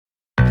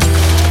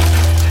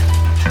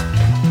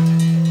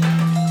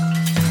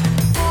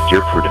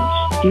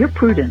Dear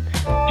Prudence.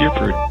 Dear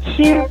Prudence.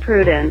 Dear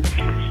Prudence.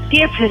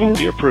 Dear Prudence.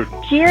 Dear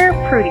Prudence. Dear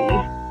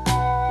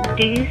Prudy.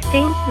 Do you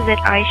think that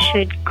I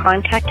should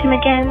contact him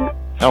again?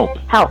 Help.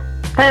 Help.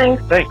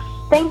 Thanks. Thanks.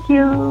 Thank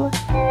you.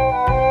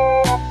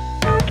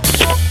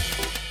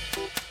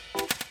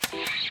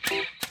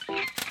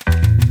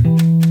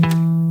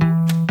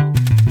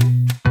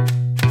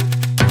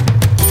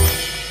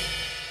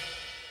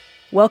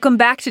 Welcome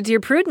back to Dear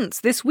Prudence.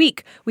 This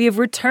week, we have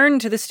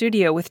returned to the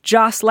studio with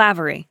Joss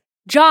Lavery.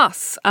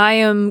 Joss, I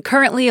am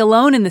currently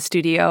alone in the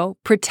studio,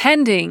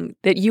 pretending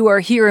that you are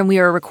here and we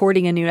are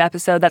recording a new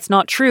episode. That's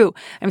not true.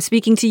 I'm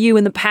speaking to you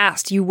in the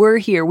past. You were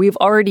here. We've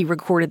already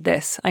recorded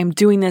this. I'm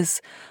doing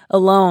this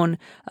alone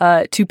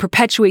to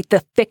perpetuate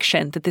the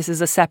fiction that this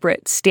is a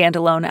separate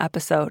standalone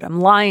episode. I'm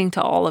lying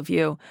to all of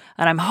you,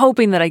 and I'm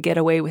hoping that I get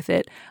away with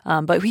it.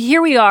 But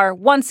here we are,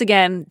 once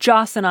again,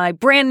 Joss and I,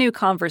 brand new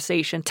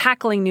conversation,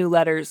 tackling new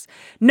letters,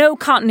 no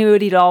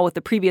continuity at all with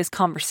the previous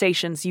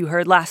conversations you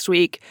heard last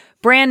week.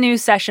 Brand new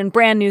session,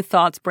 brand new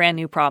thoughts, brand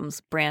new problems,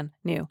 brand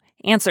new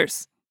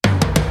answers.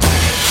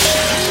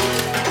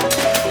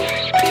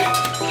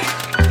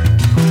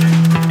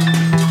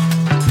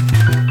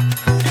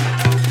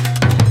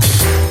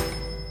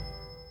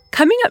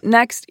 Coming up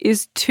next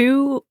is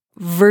two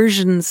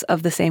versions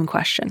of the same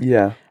question.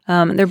 Yeah.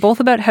 They're both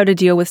about how to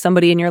deal with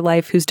somebody in your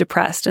life who's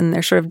depressed, and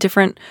they're sort of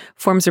different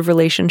forms of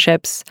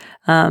relationships,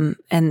 and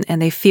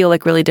they feel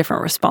like really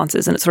different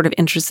responses, and it sort of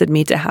interested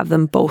me to have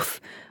them both,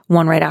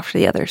 one right after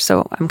the other.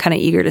 So I'm kind of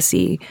eager to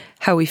see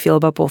how we feel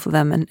about both of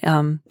them,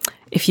 and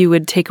if you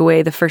would take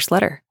away the first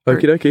letter.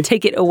 Okie dokie.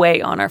 Take it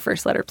away on our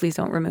first letter. Please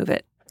don't remove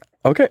it.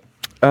 Okay.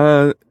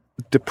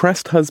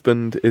 Depressed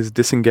husband is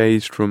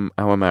disengaged from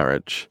our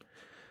marriage.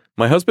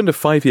 My husband of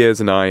 5 years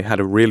and I had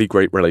a really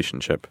great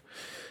relationship.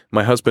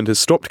 My husband has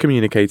stopped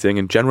communicating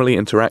and generally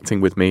interacting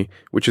with me,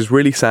 which is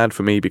really sad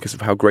for me because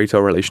of how great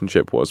our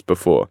relationship was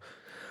before.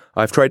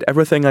 I've tried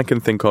everything I can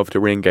think of to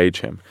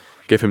re-engage him,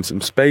 give him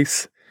some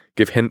space,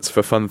 give hints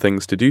for fun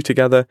things to do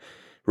together,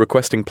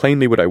 requesting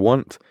plainly what I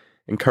want,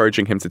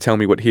 encouraging him to tell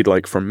me what he'd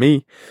like from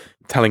me,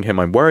 telling him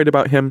I'm worried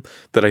about him,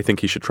 that I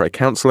think he should try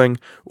counseling,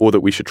 or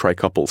that we should try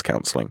couples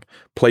counseling,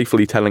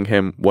 playfully telling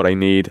him what I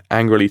need,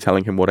 angrily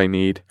telling him what I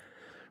need.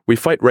 We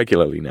fight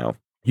regularly now,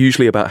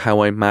 usually about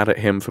how I'm mad at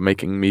him for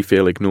making me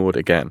feel ignored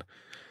again.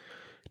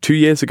 2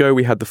 years ago,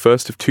 we had the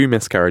first of 2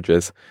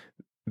 miscarriages,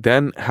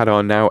 then had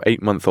our now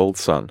 8-month-old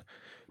son.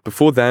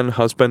 Before then,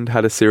 husband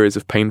had a series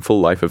of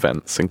painful life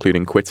events,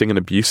 including quitting an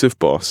abusive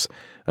boss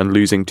and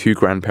losing 2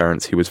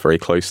 grandparents he was very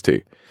close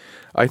to.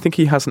 I think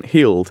he hasn't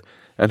healed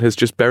and has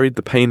just buried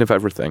the pain of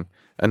everything,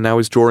 and now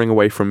is drawing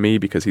away from me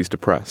because he's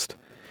depressed.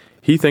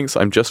 He thinks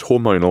I'm just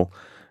hormonal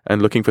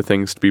and looking for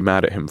things to be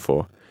mad at him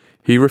for.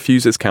 He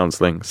refuses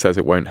counseling, says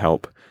it won't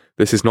help.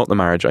 This is not the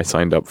marriage I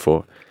signed up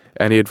for.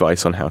 Any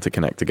advice on how to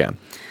connect again?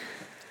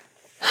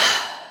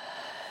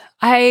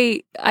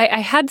 I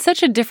had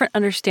such a different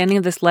understanding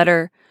of this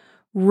letter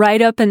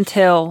right up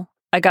until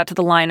I got to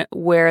the line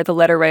where the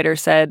letter writer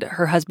said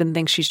her husband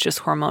thinks she's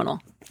just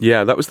hormonal.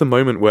 Yeah, that was the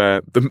moment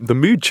where the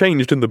mood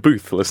changed in the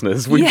booth,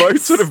 listeners. We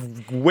both sort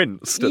of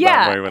winced at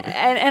that moment.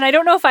 And I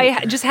don't know if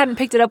I just hadn't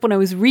picked it up when I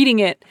was reading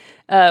it,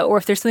 or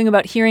if there's something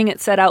about hearing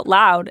it said out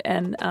loud.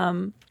 And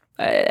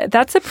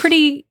that's a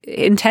pretty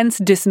intense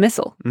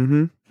dismissal.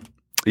 Mm-hmm.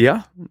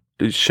 Yeah,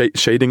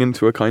 shading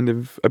into a kind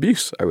of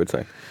abuse, I would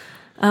say.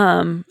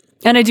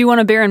 And I do want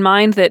to bear in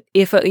mind that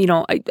if,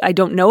 I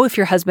don't know if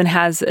your husband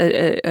has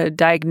a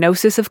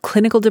diagnosis of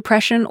clinical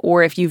depression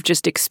or if you've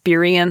just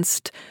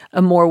experienced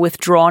a more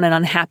withdrawn and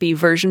unhappy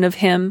version of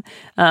him.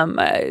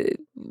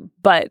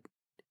 But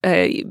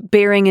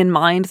bearing in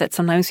mind that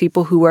sometimes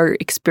people who are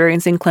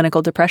experiencing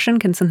clinical depression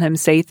can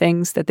sometimes say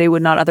things that they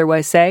would not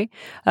otherwise say,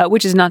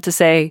 which is not to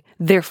say,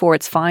 therefore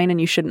it's fine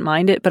and you shouldn't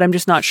mind it, but I'm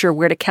just not sure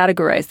where to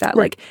categorize that. Right.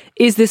 Like,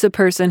 is this a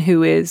person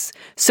who is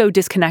so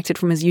disconnected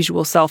from his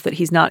usual self that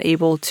he's not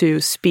able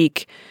to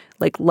speak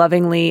like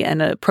lovingly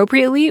and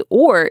appropriately?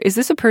 Or is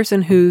this a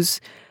person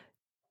who's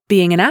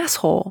being an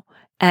asshole?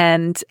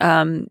 And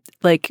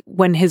like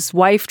when his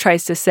wife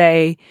tries to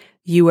say,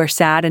 you are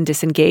sad and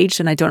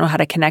disengaged and I don't know how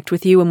to connect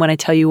with you. And when I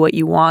tell you what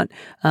you want,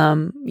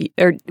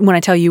 or when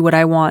I tell you what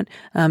I want,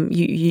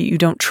 you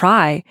don't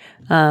try.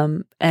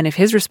 And if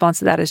his response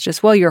to that is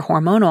just, well, you're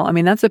hormonal. I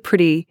mean, that's a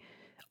pretty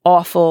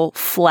awful,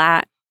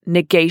 flat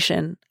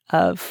negation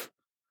of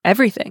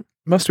everything.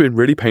 Must have been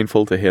really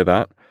painful to hear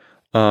that.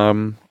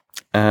 And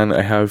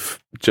I have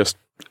just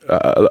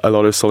a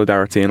lot of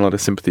solidarity and a lot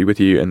of sympathy with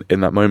you in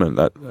that moment.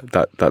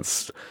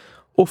 That's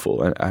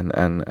awful, and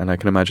I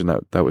can imagine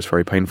that was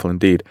very painful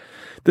indeed.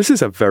 This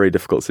is a very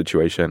difficult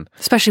situation,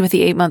 especially with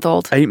the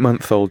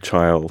 8-month-old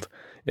child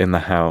in the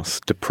house,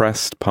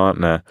 depressed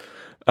partner,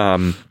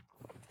 and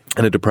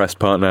a depressed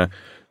partner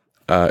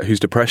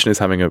whose depression is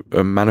having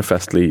a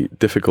manifestly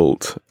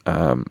difficult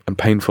and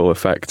painful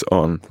effect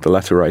on the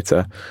letter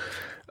writer,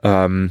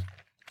 and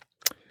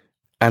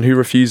who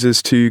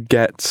refuses to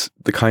get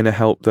the kind of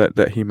help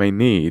that he may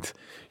need.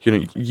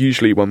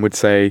 Usually one would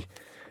say,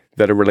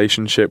 that a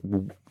relationship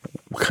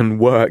can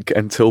work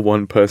until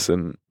one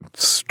person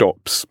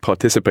stops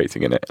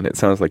participating in it, and it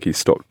sounds like he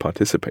stopped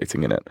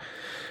participating in it.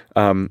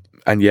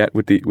 And yet,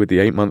 with the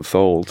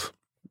 8-month-old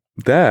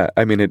there,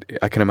 I mean,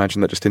 I can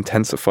imagine that just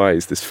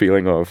intensifies this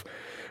feeling of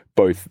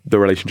both the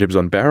relationship is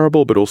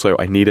unbearable, but also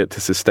I need it to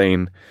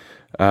sustain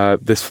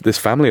this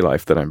family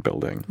life that I'm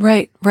building.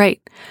 Right.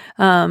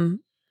 And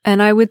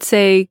I would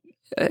say,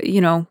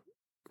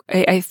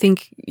 I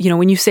think,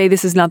 when you say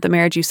this is not the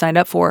marriage you signed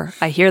up for,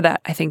 I hear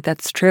that. I think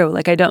that's true.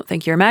 Like, I don't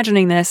think you're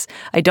imagining this.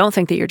 I don't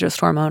think that you're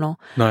just hormonal.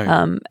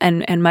 No.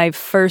 And my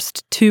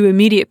first 2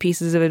 immediate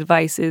pieces of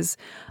advice is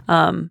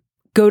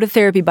go to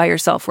therapy by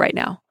yourself right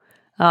now.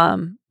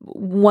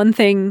 One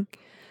thing,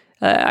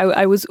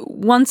 I was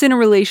once in a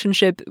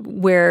relationship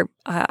where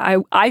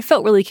I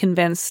felt really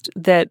convinced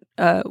that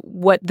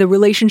what the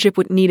relationship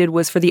needed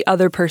was for the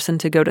other person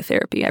to go to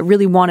therapy. I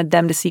really wanted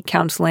them to seek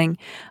counseling.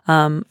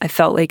 I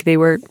felt like they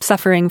were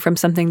suffering from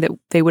something that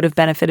they would have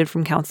benefited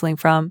from counseling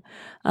from.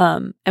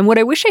 And what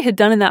I wish I had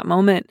done in that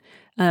moment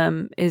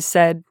is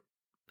said,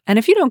 and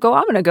if you don't go,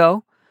 I'm going to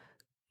go.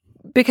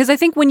 Because I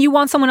think when you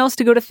want someone else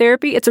to go to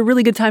therapy, it's a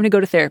really good time to go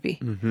to therapy.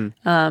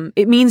 Mm-hmm.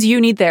 It means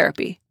you need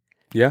therapy.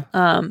 Yeah.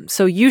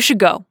 So you should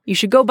go. You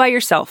should go by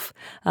yourself.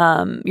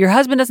 Your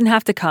husband doesn't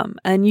have to come,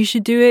 and you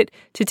should do it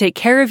to take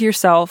care of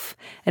yourself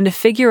and to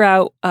figure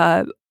out,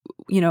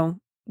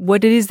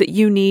 what it is that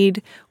you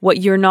need, what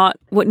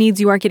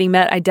needs you aren't getting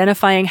met,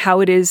 identifying how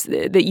it is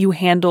that you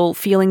handle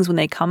feelings when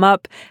they come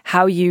up,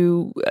 how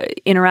you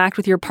interact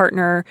with your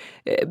partner,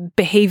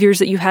 behaviors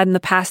that you've had in the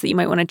past that you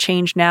might want to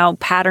change now,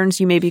 patterns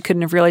you maybe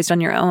couldn't have realized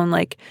on your own.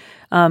 Like,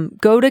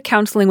 go to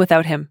counseling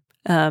without him.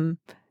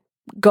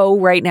 Go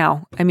right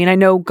now. I mean, I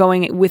know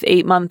going with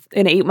an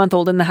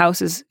 8-month-old in the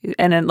house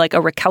and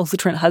a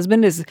recalcitrant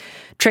husband is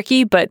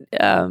tricky, but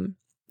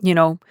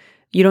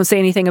you don't say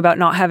anything about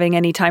not having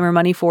any time or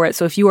money for it.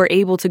 So if you are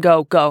able to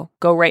go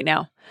right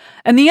now.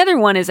 And the other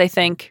one is, I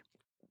think,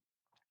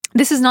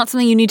 this is not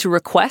something you need to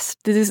request.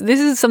 This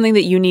is something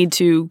that you need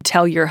to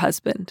tell your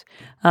husband.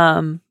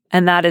 And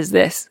that is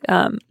this.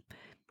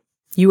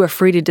 You are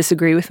free to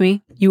disagree with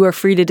me. You are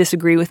free to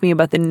disagree with me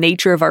about the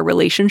nature of our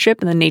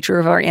relationship and the nature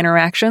of our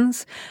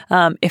interactions.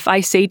 If I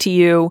say to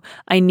you,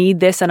 I need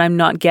this and I'm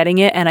not getting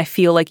it, and I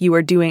feel like you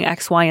are doing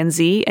X, Y, and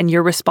Z, and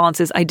your response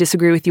is, I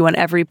disagree with you on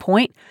every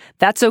point,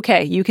 that's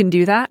okay. You can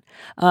do that.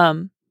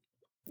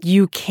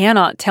 You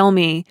cannot tell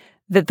me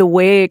that the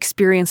way I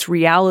experience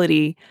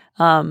reality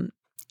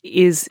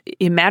is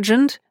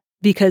imagined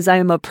because I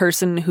am a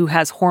person who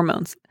has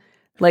hormones.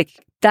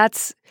 Like,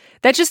 that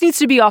just needs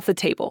to be off the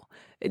table.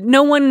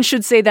 No one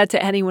should say that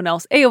to anyone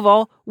else. A of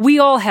all, we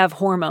all have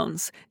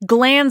hormones.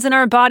 Glands in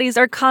our bodies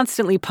are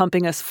constantly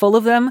pumping us full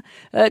of them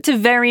to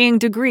varying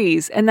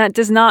degrees. And that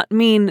does not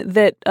mean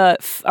that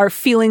our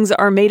feelings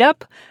are made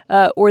up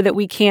or that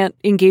we can't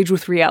engage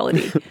with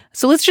reality.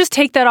 So let's just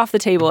take that off the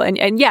table.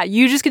 And yeah,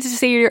 you just get to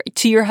say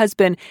to your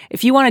husband,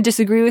 if you want to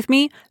disagree with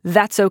me,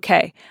 that's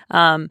okay.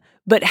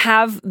 But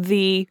have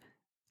the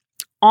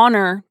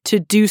honor to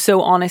do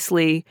so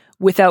honestly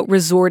without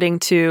resorting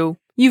to,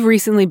 you've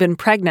recently been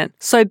pregnant,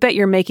 so I bet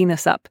you're making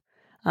this up.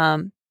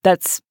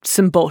 That's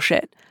some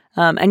bullshit.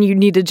 And you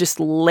need to just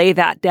lay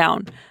that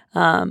down.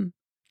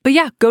 But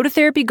yeah, go to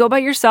therapy, go by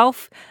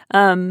yourself.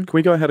 Can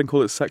we go ahead and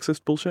call it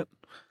sexist bullshit?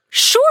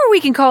 Sure, we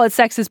can call it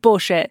sexist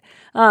bullshit.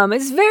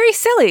 It's very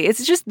silly.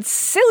 It's just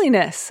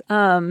silliness.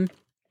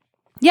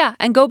 Yeah,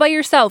 and go by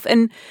yourself.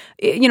 And,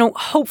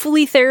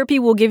 hopefully therapy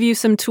will give you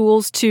some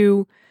tools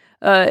to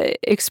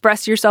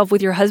express yourself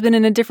with your husband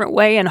in a different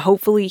way, and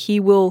hopefully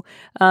he will,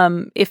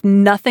 if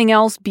nothing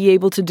else, be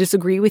able to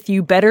disagree with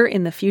you better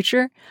in the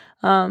future.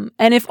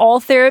 And if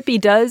all therapy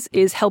does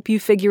is help you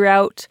figure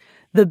out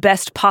the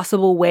best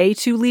possible way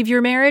to leave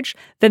your marriage,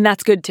 then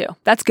that's good too.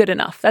 That's good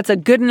enough. That's a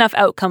good enough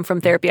outcome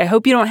from therapy. I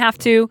hope you don't have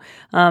to.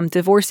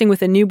 Divorcing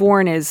with a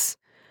newborn is,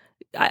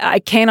 I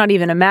cannot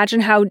even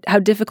imagine how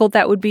difficult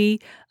that would be.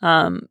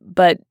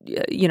 But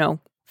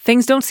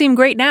things don't seem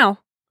great now.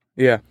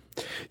 Yeah.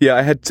 Yeah,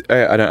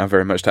 I don't have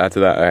very much to add to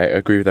that. I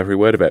agree with every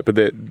word of it.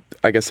 But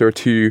I guess there are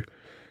two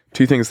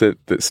things that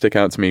stick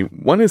out to me.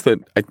 One is that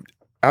I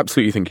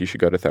absolutely think you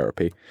should go to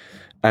therapy.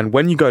 And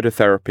when you go to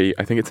therapy,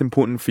 I think it's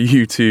important for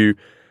you to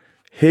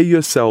hear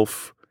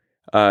yourself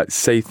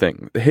say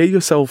things. Hear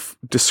yourself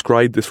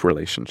describe this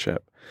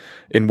relationship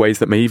in ways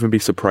that may even be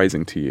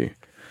surprising to you.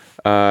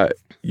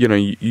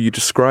 You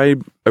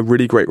describe a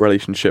really great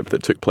relationship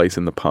that took place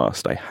in the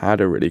past. I had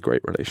a really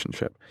great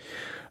relationship.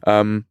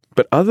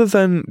 But other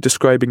than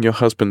describing your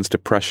husband's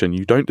depression,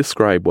 you don't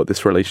describe what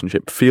this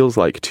relationship feels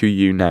like to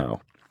you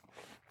now.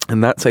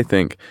 And that's, I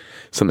think,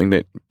 something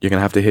that you're going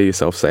to have to hear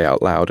yourself say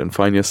out loud and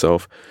find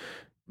yourself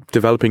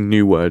developing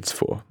new words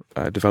for,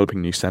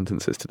 developing new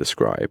sentences to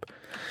describe.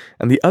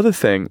 And the other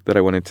thing that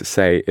I wanted to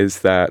say is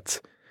that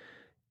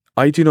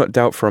I do not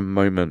doubt for a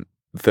moment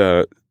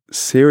the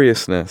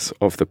seriousness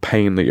of the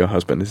pain that your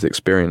husband has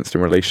experienced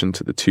in relation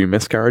to the 2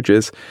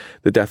 miscarriages,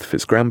 the death of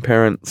his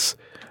grandparents,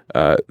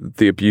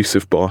 the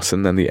abusive boss,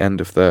 and then the end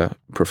of the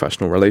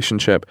professional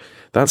relationship.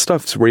 That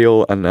stuff's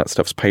real and that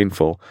stuff's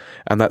painful.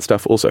 And that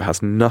stuff also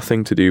has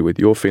nothing to do with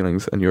your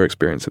feelings and your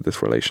experience of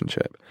this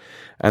relationship.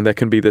 And there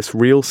can be this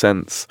real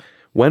sense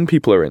when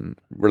people are in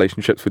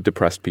relationships with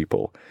depressed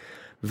people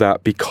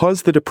that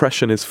because the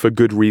depression is for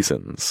good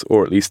reasons,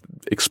 or at least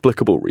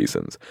explicable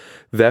reasons,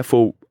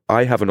 therefore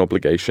I have an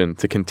obligation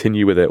to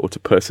continue with it or to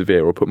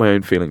persevere or put my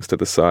own feelings to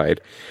the side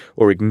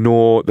or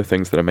ignore the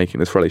things that are making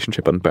this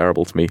relationship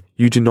unbearable to me.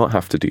 You do not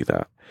have to do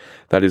that.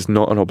 That is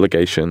not an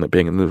obligation that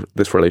being in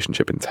this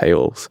relationship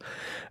entails.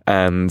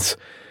 And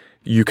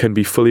you can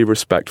be fully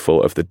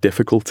respectful of the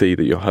difficulty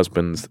that your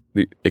husband's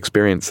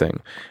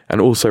experiencing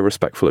and also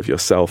respectful of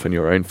yourself and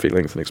your own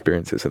feelings and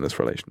experiences in this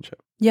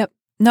relationship. Yep.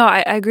 No,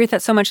 I agree with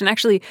that so much. And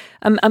actually,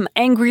 I'm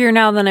angrier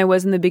now than I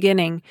was in the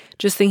beginning,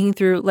 just thinking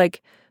through,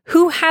 like,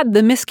 who had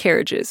the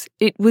miscarriages?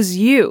 It was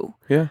you.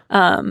 Yeah.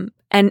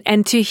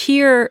 And to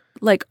hear,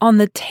 like, on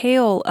the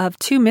tail of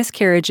 2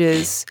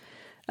 miscarriages,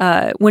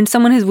 when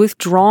someone has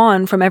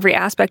withdrawn from every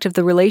aspect of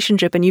the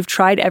relationship and you've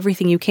tried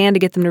everything you can to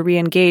get them to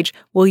re-engage,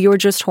 well, you're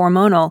just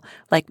hormonal.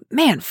 Like,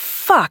 man,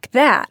 fuck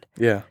that.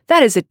 Yeah.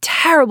 That is a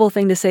terrible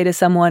thing to say to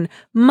someone,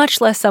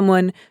 much less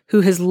someone who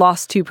has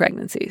lost 2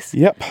 pregnancies.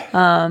 Yep.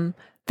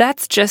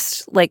 That's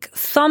just like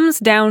thumbs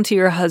down to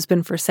your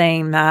husband for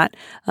saying that.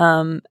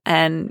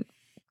 And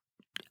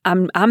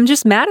I'm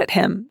just mad at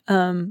him.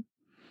 I'm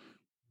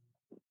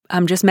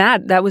just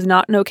mad. That was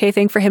not an okay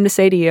thing for him to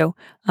say to you.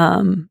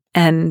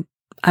 And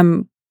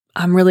I'm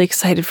really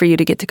excited for you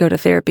to get to go to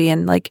therapy.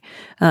 And like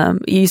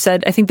you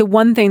said, I think the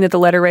one thing that the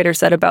letter writer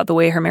said about the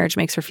way her marriage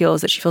makes her feel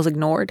is that she feels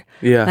ignored.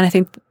 Yeah. And I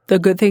think the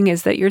good thing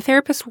is that your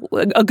therapist,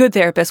 a good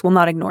therapist, will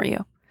not ignore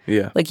you.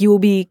 Yeah. Like, you will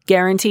be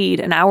guaranteed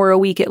an hour a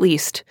week at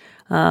least,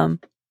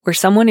 where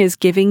someone is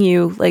giving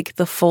you like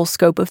the full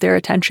scope of their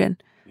attention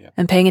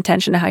and paying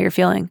attention to how you're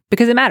feeling,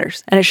 because it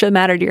matters and it should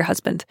matter to your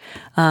husband.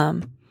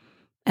 And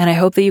I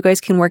hope that you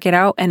guys can work it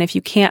out. And if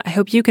you can't, I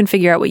hope you can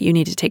figure out what you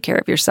need to take care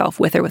of yourself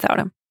with or without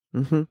him.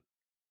 Mm-hmm.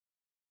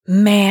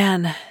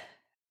 Man.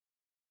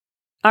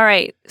 All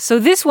right. So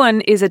this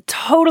one is a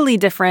totally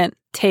different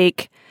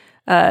take.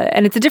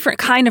 And it's a different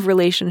kind of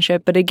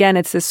relationship. But again,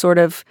 it's this sort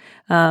of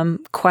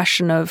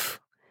question of,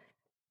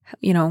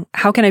 you know,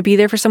 how can I be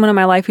there for someone in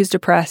my life who's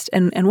depressed?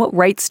 And what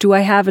rights do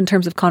I have in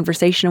terms of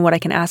conversation and what I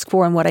can ask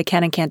for and what I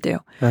can and can't do?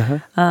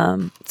 Uh-huh.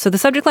 So the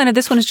subject line of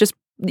this one is just,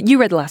 you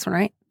read the last one,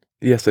 right?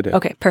 Yes, I did.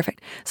 Okay,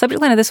 perfect.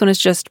 Subject line of this one is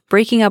just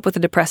breaking up with a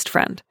depressed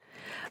friend.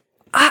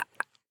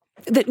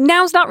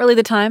 Now's not really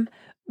the time,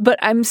 but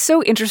I'm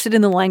so interested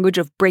in the language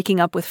of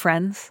breaking up with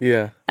friends.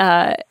 Yeah.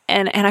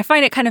 And I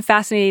find it kind of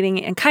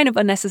fascinating and kind of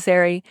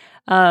unnecessary.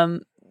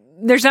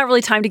 There's not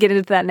really time to get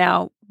into that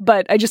now,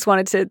 but I just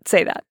wanted to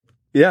say that.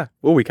 Yeah.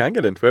 Well, we can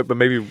get into it, but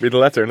maybe read the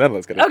letter and then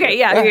let's get into it. Okay,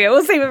 yeah,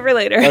 we'll save it for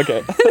later.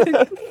 Okay.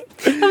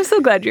 I'm so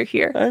glad you're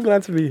here. I'm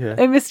glad to be here.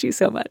 I missed you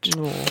so much.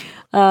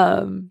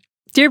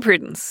 Dear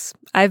Prudence,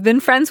 I've been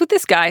friends with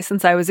this guy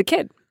since I was a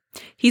kid.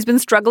 He's been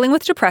struggling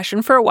with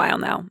depression for a while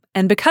now,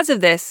 and because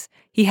of this,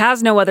 he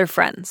has no other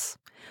friends.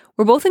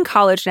 We're both in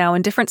college now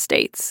in different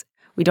states.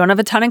 We don't have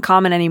a ton in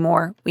common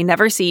anymore. We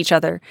never see each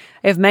other.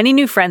 I have many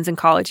new friends in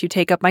college who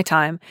take up my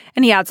time,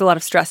 and he adds a lot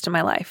of stress to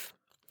my life.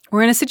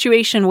 We're in a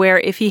situation where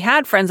if he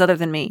had friends other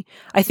than me,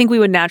 I think we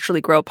would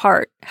naturally grow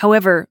apart.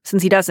 However,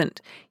 since he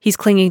doesn't, he's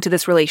clinging to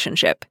this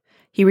relationship.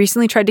 He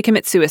recently tried to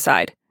commit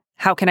suicide.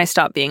 How can I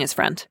stop being his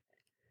friend?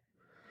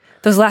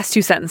 Those last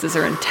 2 sentences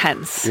are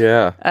intense.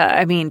 Yeah.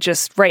 I mean,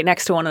 just right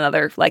next to one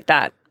another like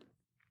that.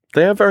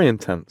 They are very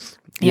intense.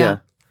 Yeah.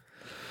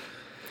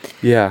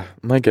 Yeah.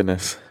 My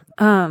goodness.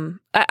 I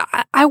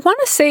want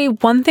to say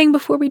one thing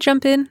before we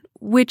jump in,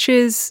 which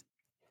is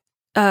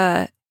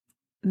the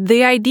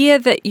idea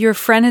that your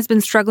friend has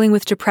been struggling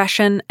with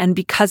depression and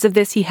because of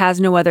this, he has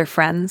no other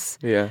friends.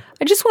 Yeah.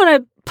 I just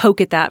want to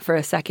poke at that for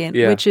a second,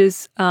 which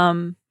is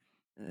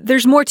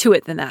there's more to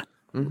it than that.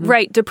 Mm-hmm.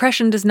 Right.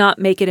 Depression does not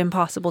make it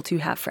impossible to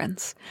have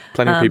friends.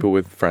 Plenty of people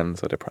with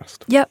friends are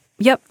depressed. Yep.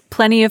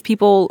 Plenty of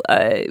people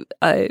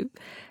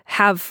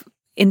have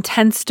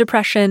intense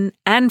depression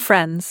and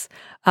friends.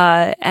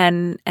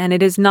 And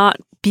it is not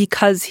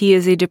because he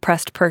is a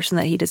depressed person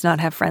that he does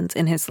not have friends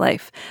in his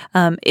life.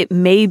 It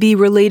may be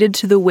related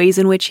to the ways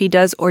in which he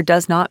does or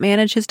does not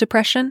manage his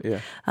depression.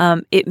 Yeah.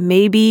 It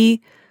may be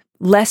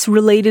less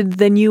related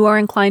than you are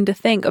inclined to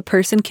think. A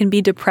person can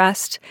be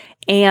depressed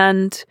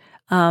and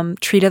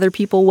treat other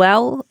people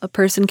well. A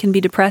person can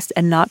be depressed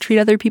and not treat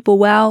other people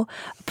well.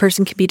 A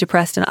person can be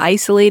depressed and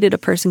isolated. A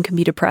person can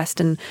be depressed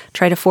and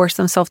try to force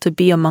themselves to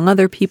be among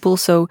other people.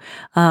 So,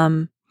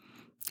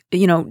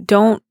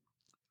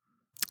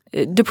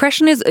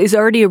 depression is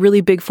already a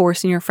really big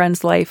force in your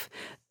friend's life.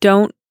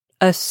 Don't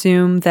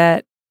assume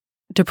that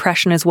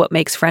depression is what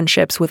makes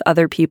friendships with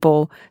other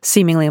people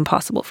seemingly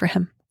impossible for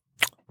him.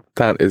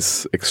 That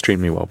is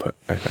extremely well put,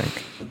 I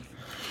think.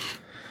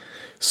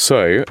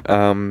 So,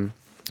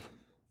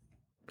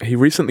 he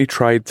recently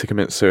tried to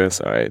commit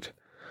suicide.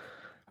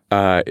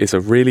 is a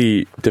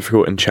really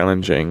difficult and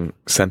challenging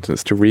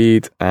sentence to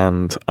read,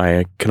 and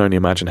I can only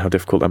imagine how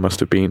difficult that must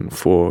have been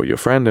for your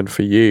friend and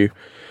for you.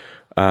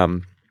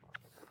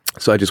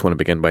 So I just want to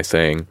begin by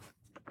saying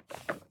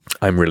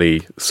I'm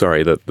really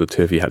sorry that the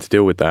two of you had to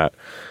deal with that,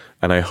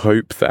 and I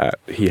hope that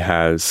he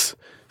has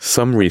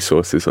some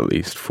resources at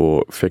least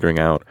for figuring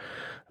out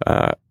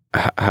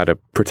how to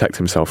protect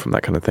himself from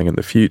that kind of thing in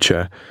the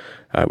future,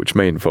 which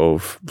may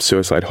involve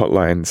suicide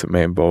hotlines, it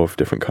may involve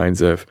different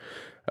kinds of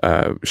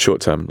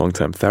short-term,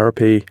 long-term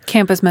therapy.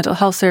 Campus mental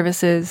health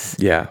services.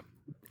 Yeah.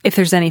 If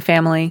there's any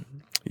family.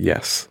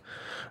 Yes.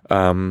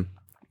 I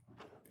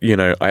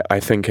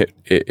think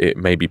it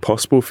may be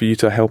possible for you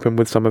to help him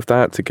with some of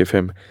that, to give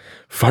him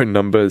phone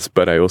numbers,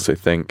 but I also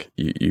think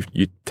you've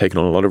taken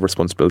on a lot of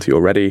responsibility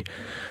already,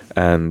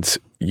 and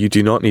you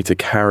do not need to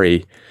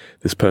carry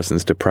this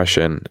person's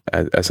depression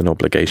as an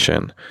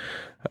obligation.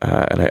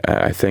 And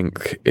I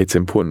think it's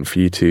important for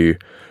you to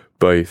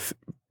both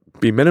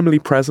be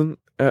minimally present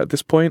at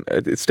this point.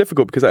 It's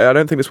difficult because I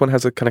don't think this one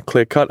has a kind of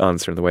clear-cut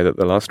answer in the way that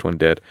the last one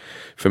did,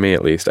 for me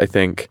at least. I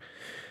think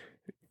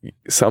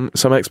some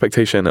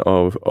expectation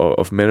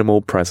of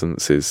minimal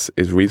presence is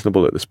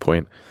reasonable at this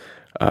point,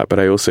 but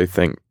I also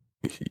think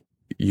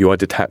you are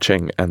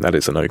detaching, and that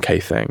is an okay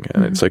thing,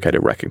 and it's okay to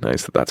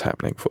recognize that that's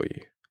happening for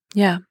you.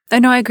 Yeah, I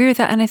know, I agree with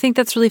that, and I think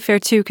that's really fair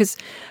too, because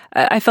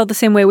I felt the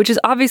same way, which is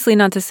obviously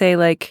not to say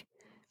like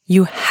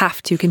you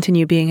have to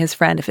continue being his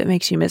friend if it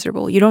makes you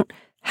miserable. You don't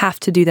have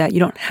to do that. You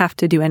don't have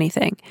to do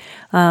anything.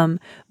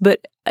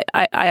 But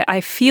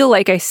I feel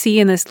like I see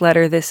in this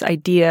letter this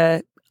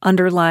idea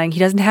underlying, he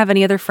doesn't have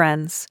any other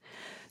friends.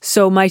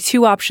 So my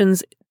two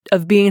options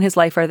of being in his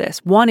life are this.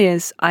 One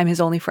is I'm his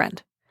only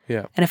friend.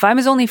 Yeah. And if I'm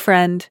his only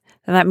friend,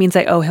 then that means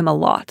I owe him a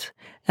lot.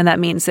 And that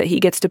means that he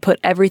gets to put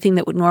everything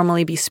that would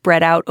normally be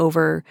spread out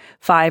over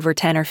 5 or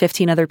 10 or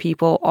 15 other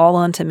people all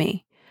onto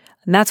me.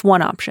 And that's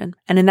one option.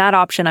 And in that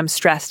option, I'm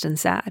stressed and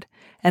sad.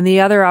 And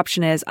the other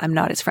option is I'm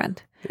not his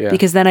friend. Yeah.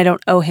 Because then I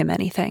don't owe him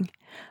anything.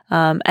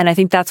 And I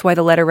think that's why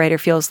the letter writer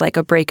feels like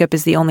a breakup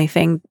is the only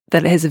thing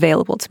that is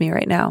available to me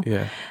right now.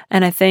 Yeah.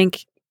 And I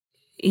think,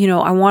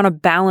 I want to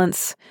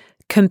balance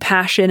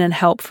compassion and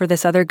help for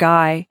this other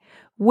guy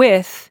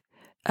with,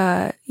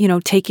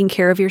 taking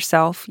care of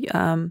yourself.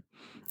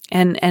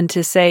 And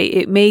to say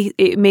it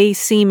may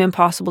seem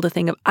impossible to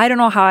think of, I don't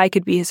know how I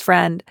could be his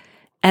friend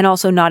and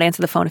also not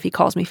answer the phone if he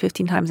calls me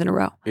 15 times in a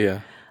row. Yeah.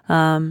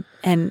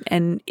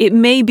 And it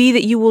may be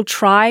that you will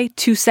try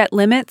to set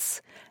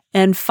limits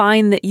and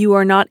find that you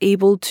are not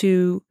able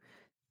to,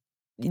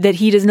 that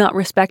he does not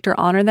respect or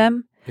honor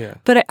them. Yeah.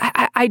 But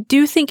I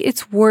do think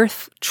it's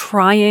worth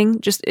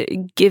trying, just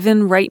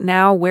given right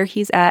now where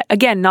he's at.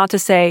 Again, not to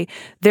say,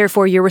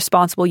 therefore you're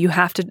responsible, you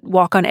have to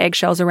walk on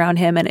eggshells around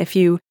him, and if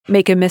you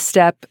make a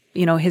misstep,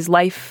 his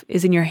life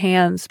is in your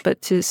hands.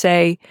 But to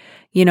say,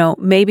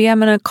 maybe I'm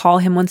going to call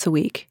him once a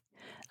week.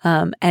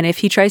 And if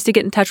he tries to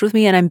get in touch with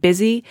me and I'm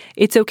busy,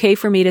 it's okay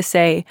for me to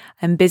say,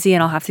 I'm busy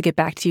and I'll have to get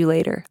back to you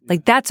later.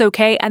 Like, that's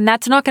okay. And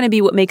that's not going to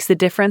be what makes the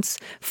difference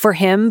for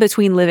him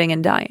between living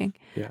and dying.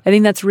 Yeah. I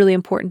think that's really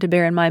important to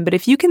bear in mind. But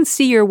if you can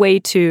see your way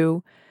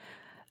to,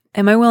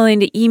 am I willing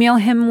to email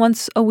him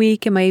once a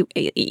week? Am I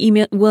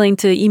willing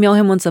to email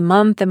him once a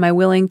month? Am I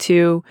willing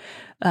to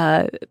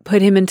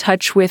put him in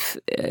touch with,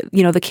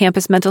 the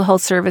campus mental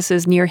health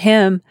services near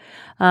him?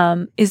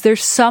 Is there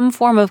some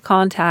form of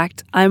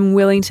contact I'm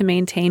willing to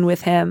maintain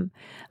with him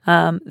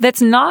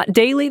that's not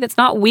daily, that's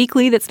not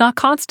weekly, that's not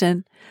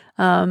constant,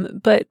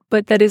 but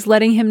that is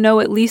letting him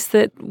know at least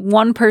that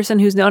one person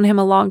who's known him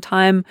a long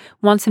time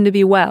wants him to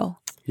be well?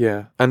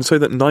 Yeah. And so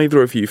that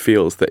neither of you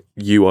feels that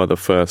you are the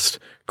first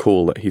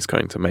call that he's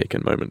going to make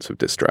in moments of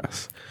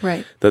distress.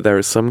 Right. That there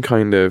is some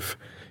kind of,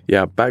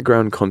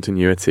 background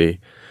continuity,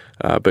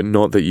 but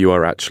not that you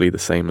are actually the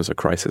same as a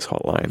crisis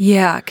hotline.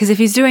 Yeah, because if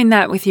he's doing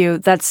that with you,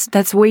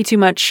 that's way too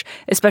much,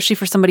 especially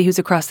for somebody who's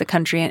across the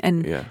country.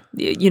 And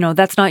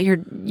that's not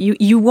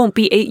you won't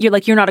be,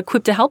 you're not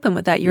equipped to help him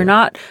with that. You're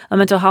not a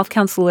mental health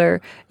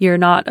counselor. You're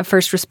not a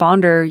first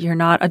responder. You're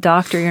not a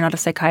doctor. You're not a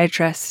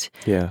psychiatrist.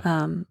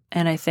 Yeah.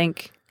 And I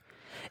think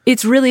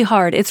it's really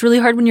hard. It's really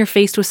hard when you're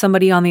faced with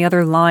somebody on the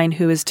other line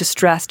who is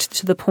distressed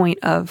to the point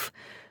of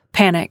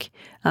panic.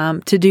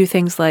 To do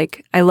things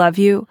like, I love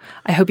you,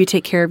 I hope you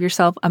take care of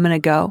yourself, I'm going to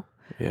go.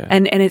 Yeah.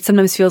 And it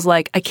sometimes feels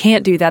like I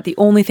can't do that. The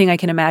only thing I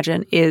can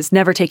imagine is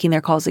never taking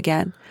their calls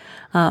again.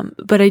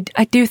 But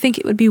I do think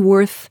it would be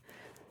worth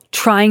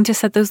trying to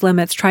set those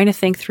limits, trying to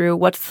think through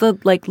what's the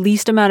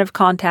least amount of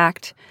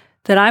contact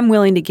that I'm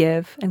willing to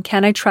give, and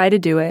can I try to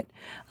do it?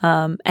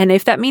 And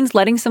if that means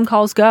letting some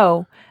calls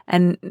go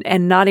and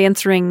not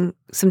answering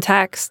some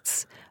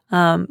texts,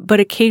 but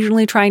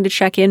occasionally trying to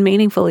check in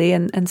meaningfully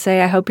and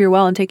say, I hope you're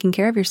well and taking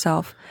care of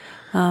yourself.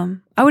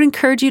 I would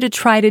encourage you to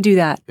try to do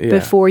that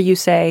before you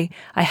say,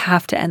 I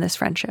have to end this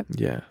friendship.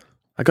 Yeah.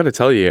 I got to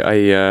tell you,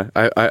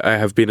 I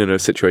have been in a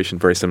situation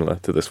very similar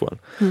to this one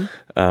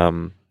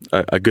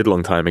a good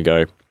long time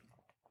ago.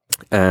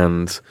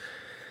 And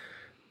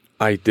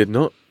I did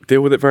not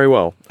deal with it very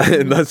well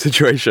in that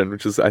situation,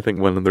 which is, I think,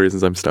 one of the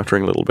reasons I'm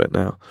stuttering a little bit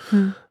now.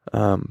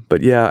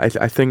 But yeah,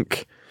 I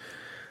think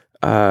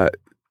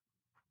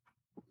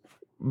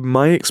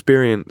my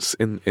experience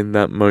in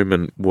that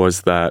moment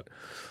was that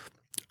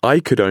I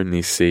could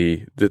only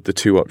see the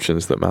two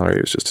options that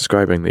Mallory was just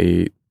describing,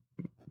 the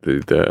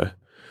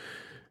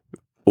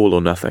all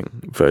or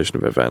nothing version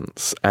of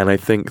events. And I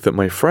think that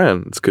my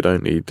friends could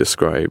only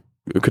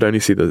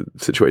see the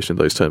situation in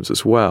those terms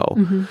as well.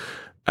 Mm-hmm.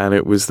 And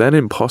it was then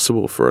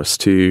impossible for us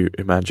to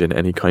imagine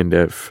any kind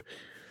of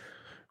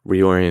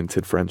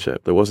reoriented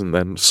friendship that wasn't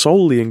then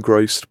solely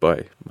engrossed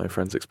by my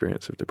friend's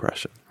experience of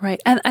depression. Right.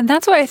 And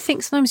that's why I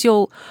think sometimes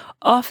you'll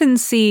often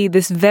see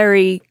this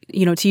very,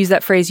 to use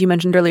that phrase you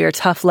mentioned earlier,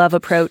 tough love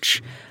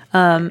approach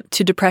to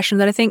depression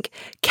that I think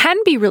can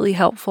be really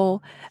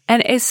helpful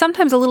and is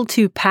sometimes a little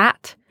too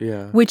pat,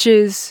 which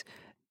is,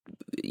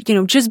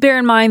 just bear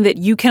in mind that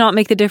you cannot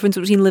make the difference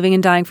between living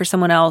and dying for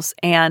someone else.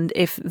 And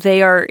if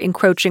they are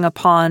encroaching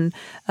upon,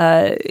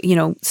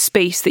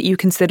 space that you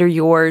consider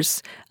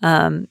yours,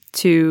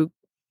 to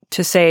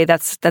say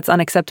that's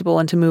unacceptable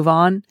and to move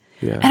on.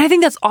 Yeah. And I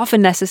think that's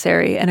often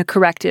necessary and a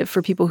corrective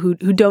for people who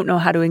don't know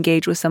how to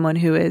engage with someone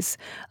who is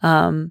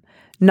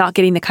not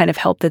getting the kind of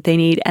help that they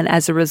need, and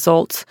as a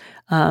result,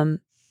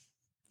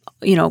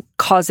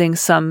 causing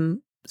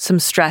some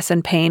stress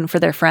and pain for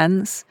their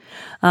friends.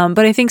 But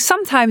I think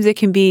sometimes it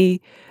can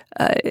be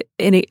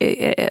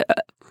a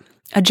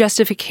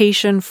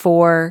justification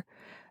for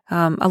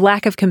a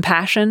lack of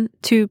compassion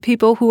to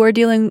people who are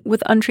dealing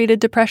with untreated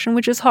depression,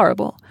 which is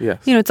horrible.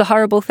 Yes. It's a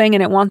horrible thing,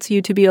 and it wants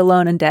you to be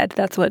alone and dead.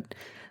 That's what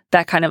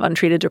that kind of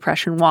untreated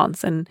depression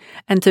wants. And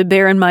to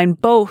bear in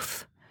mind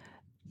both,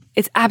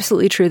 it's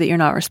absolutely true that you're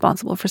not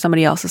responsible for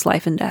somebody else's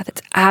life and death.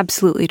 It's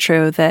absolutely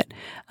true that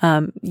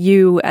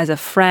you as a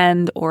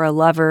friend or a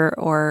lover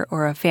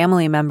or a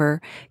family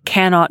member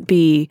cannot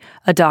be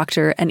a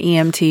doctor, an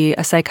EMT,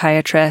 a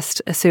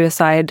psychiatrist, a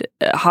suicide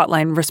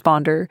hotline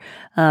responder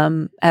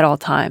at all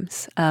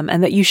times,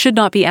 and that you should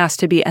not be asked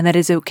to be, and that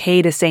it's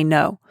okay to say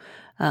no.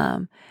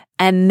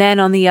 And then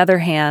on the other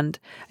hand,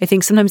 I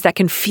think sometimes that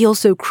can feel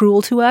so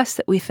cruel to us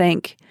that we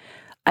think,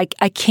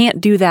 I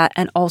can't do that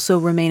and also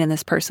remain in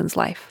this person's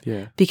life.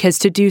 Yeah. Because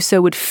to do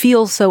so would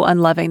feel so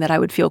unloving that I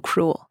would feel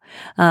cruel.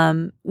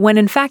 When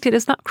in fact it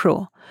is not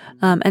cruel.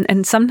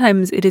 And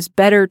sometimes it is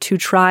better to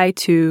try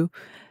to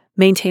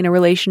maintain a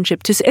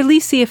relationship, to at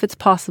least see if it's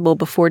possible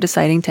before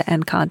deciding to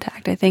end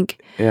contact, I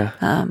think. Yeah.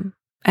 And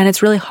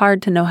it's really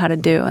hard to know how to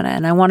do.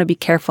 And I want to be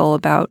careful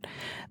about,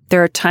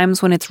 there are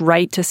times when it's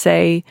right to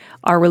say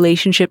our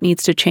relationship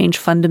needs to change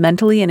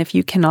fundamentally. And if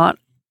you cannot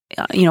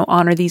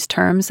honor these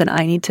terms, and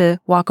I need to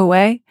walk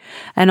away.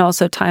 And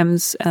also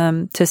times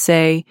to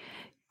say,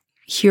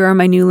 here are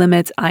my new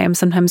limits. I am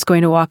sometimes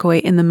going to walk away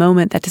in the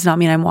moment. That does not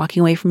mean I'm walking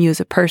away from you as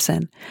a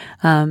person.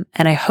 And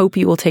I hope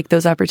you will take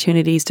those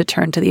opportunities to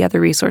turn to the other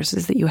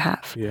resources that you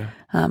have. Yeah.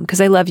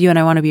 Because I love you and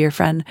I want to be your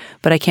friend,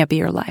 but I can't be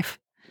your life.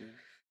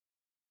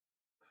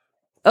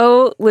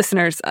 Oh,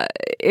 listeners,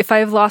 if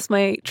I've lost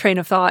my train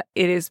of thought,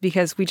 it is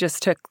because we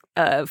just took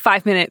a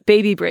 5-minute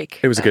baby break.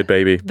 It was a good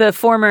baby. The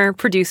former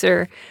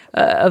producer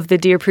of the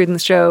Dear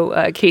Prudence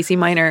show, Casey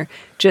Miner,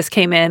 just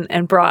came in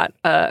and brought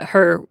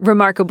her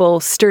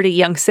remarkable, sturdy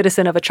young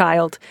citizen of a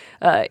child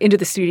into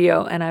the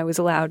studio, and I was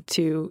allowed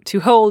to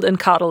hold and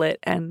coddle it,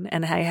 and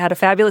I had a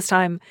fabulous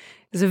time.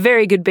 It was a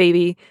very good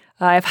baby.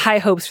 I have high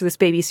hopes for this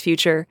baby's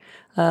future.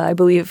 I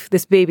believe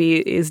this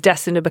baby is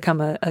destined to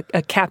become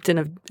a captain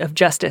of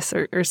justice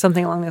or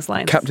something along those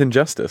lines. Captain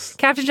Justice.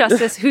 Captain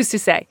Justice, who's to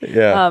say?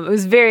 Yeah. It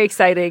was very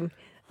exciting.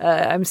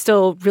 I'm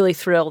still really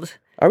thrilled.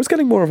 I was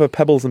getting more of a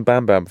Pebbles and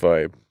Bam Bam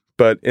vibe,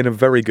 but in a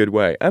very good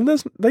way. And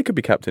they could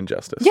be Captain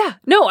Justice. Yeah.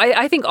 No,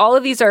 I think all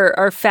of these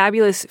are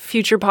fabulous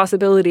future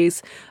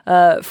possibilities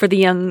for the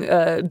young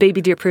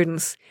baby Dear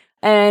Prudence.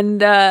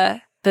 And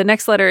the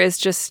next letter is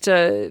just,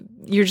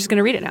 you're just going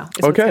to read it now.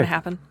 Is what's going to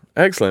happen.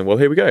 Excellent. Well,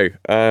 here we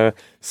go.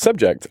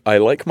 Subject, I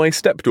like my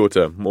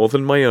stepdaughter more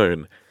than my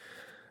own.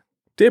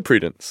 Dear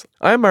Prudence,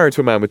 I am married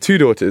to a man with 2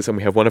 daughters and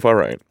we have one of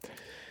our own.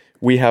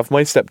 We have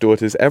my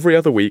stepdaughters every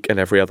other week and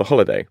every other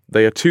holiday.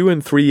 They are 2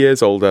 and 3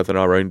 years older than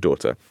our own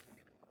daughter.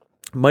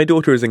 My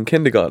daughter is in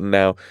kindergarten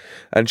now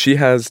and she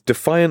has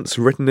defiance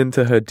written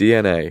into her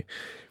DNA.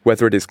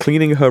 Whether it is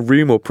cleaning her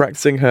room or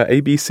practicing her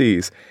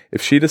ABCs,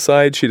 if she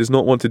decides she does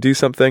not want to do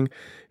something,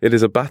 it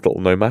is a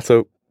battle no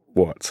matter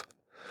what.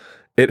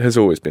 It has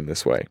always been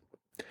this way.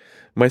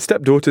 My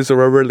stepdaughters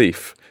are a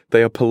relief.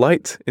 They are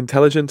polite,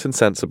 intelligent, and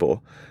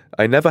sensible.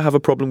 I never have a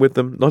problem with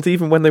them, not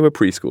even when they were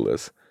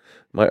preschoolers.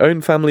 My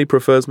own family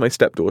prefers my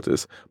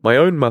stepdaughters. My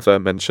own mother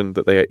mentioned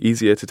that they are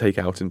easier to take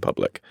out in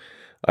public.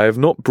 I have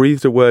not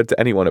breathed a word to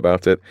anyone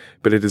about it,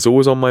 but it is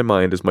always on my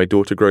mind as my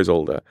daughter grows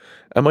older.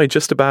 Am I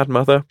just a bad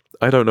mother?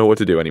 I don't know what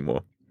to do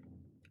anymore.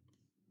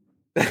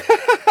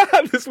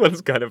 This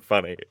one's kind of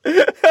funny.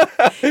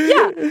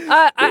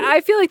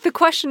 I feel like the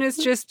question is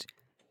just,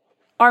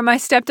 are my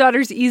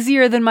stepdaughters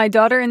easier than my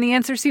daughter? And the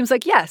answer seems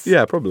like yes.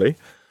 Yeah, probably.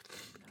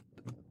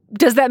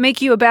 Does that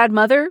make you a bad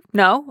mother?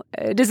 No.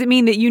 Does it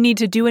mean that you need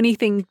to do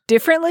anything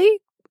differently?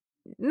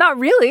 not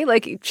really.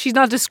 Like, she's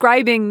not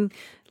describing,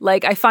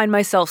 like, I find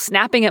myself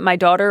snapping at my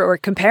daughter or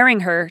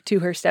comparing her to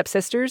her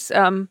stepsisters.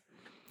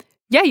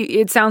 Yeah,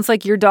 it sounds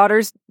like your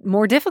daughter's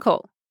more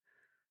difficult.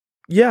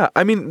 Yeah,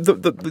 I mean,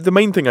 the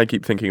main thing I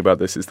keep thinking about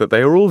this is that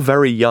they are all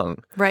very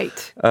young.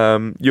 Right.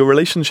 Your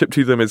relationship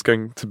to them is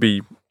going to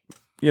be,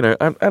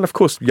 and of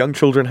course, young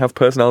children have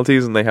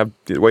personalities and they have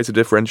ways of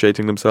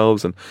differentiating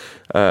themselves and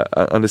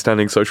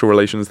understanding social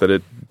relations that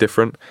are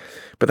different.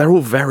 But they're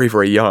all very,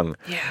 very young.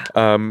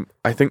 Yeah.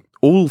 I think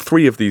all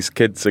three of these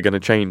kids are going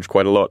to change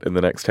quite a lot in the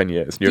next 10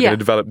 years. You're going to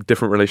develop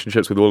different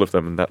relationships with all of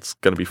them, and that's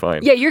going to be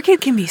fine. Yeah, your kid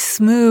can be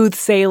smooth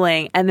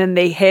sailing, and then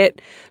they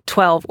hit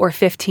 12 or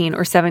 15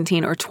 or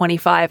 17 or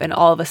 25, and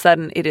all of a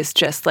sudden it is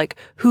just like,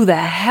 who the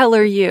hell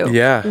are you?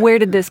 Yeah. Where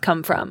did this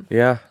come from?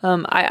 Yeah.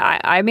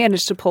 I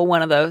managed to pull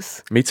one of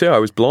those. Me too. I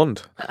was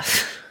blonde.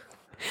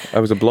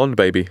 I was a blonde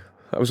baby.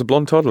 I was a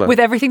blonde toddler. With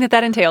everything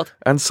that entailed.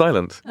 And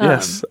silent.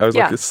 Yes. I was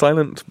like a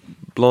silent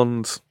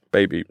blonde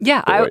baby.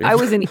 Yeah, I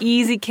was an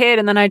easy kid,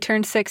 and then I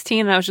turned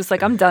 16, and I was just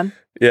like, I'm done.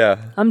 Yeah.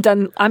 I'm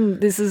done.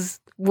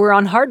 We're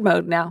on hard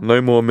mode now.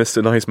 No more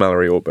Mr. Nice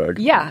Mallory Ortberg.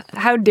 Yeah.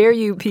 How dare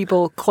you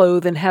people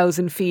clothe and house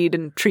and feed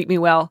and treat me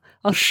well?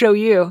 I'll show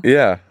you.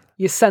 Yeah.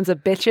 You sons of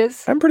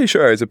bitches. I'm pretty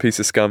sure I was a piece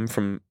of scum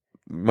from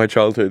my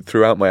childhood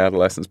throughout my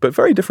adolescence, but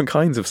very different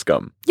kinds of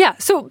scum. Yeah,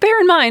 so bear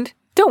in mind,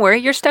 don't worry,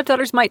 your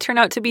stepdaughters might turn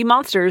out to be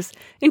monsters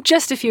in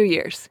just a few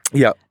years.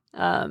 Yeah.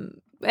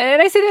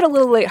 And I say that a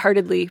little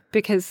lightheartedly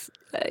because,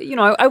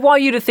 I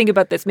want you to think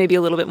about this maybe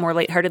a little bit more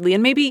lightheartedly,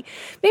 and maybe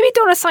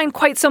don't assign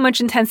quite so much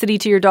intensity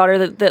to your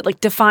daughter that like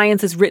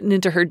defiance is written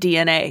into her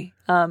DNA.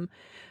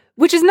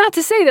 Which is not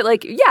to say that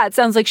it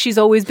sounds like she's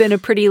always been a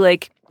pretty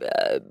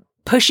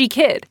pushy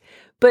kid.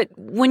 But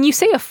when you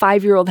say a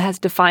 5-year-old has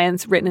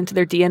defiance written into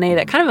their DNA,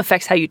 that kind of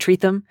affects how you treat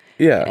them.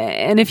 Yeah.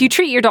 And if you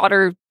treat your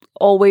daughter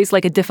always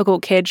like a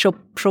difficult kid, she'll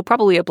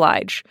probably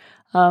oblige.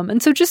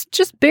 And so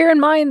just bear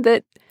in mind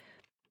that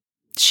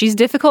she's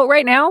difficult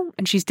right now,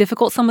 and she's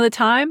difficult some of the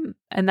time,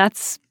 and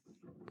that's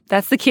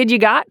the kid you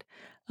got.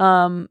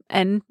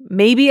 And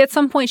maybe at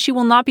some point she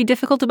will not be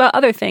difficult about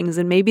other things,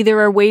 and maybe there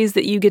are ways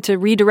that you get to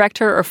redirect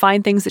her or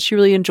find things that she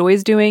really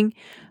enjoys doing,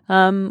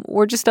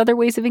 or just other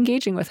ways of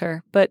engaging with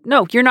her. But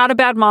no, you're not a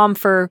bad mom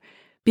for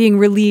being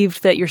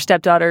relieved that your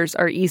stepdaughters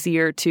are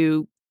easier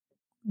to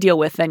deal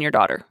with than your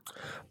daughter.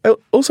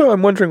 Also,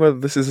 I'm wondering whether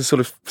this is a sort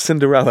of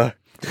Cinderella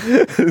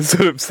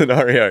sort of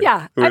scenario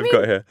we've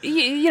got here.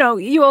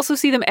 You also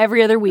see them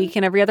every other week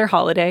and every other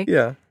holiday.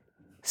 Yeah.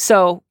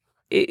 So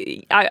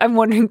I'm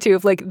wondering, too,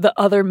 if the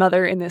other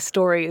mother in this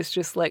story is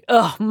just like,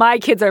 oh, my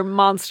kids are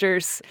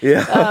monsters.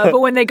 Yeah. But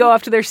when they go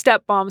off to their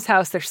stepmom's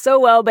house, they're so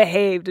well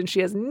behaved and she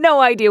has no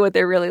idea what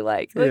they're really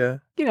like. Yeah.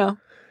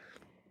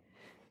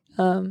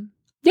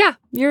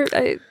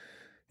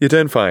 You're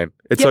doing fine.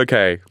 It's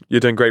okay. You're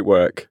doing great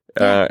work.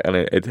 And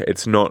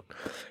it's not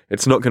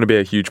going to be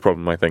a huge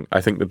problem, I think.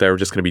 I think that there are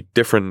just going to be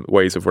different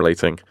ways of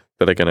relating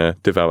that are going to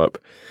develop,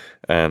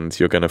 and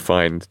you're going to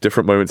find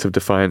different moments of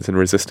defiance and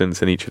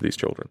resistance in each of these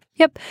children.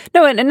 Yep.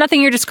 No, and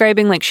nothing you're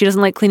describing, like she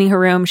doesn't like cleaning her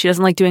room, she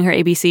doesn't like doing her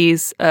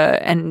ABCs,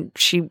 and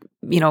she,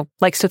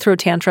 likes to throw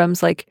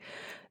tantrums. Like,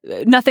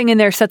 nothing in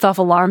there sets off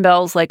alarm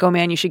bells like, oh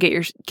man, you should get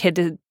your kid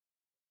to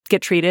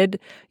get treated.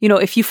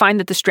 If you find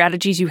that the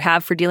strategies you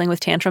have for dealing with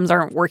tantrums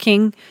aren't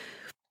working,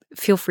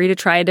 feel free to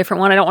try a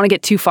different one. I don't want to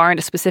get too far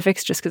into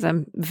specifics just because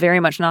I'm very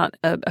much not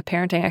a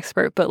parenting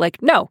expert, but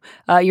no,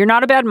 you're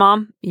not a bad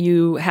mom.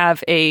 You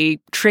have a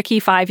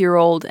tricky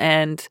 5-year-old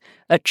and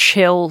a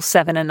chill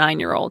 7 and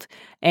 9-year-old.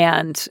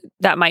 And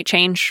that might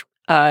change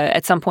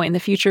at some point in the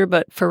future.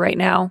 But for right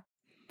now,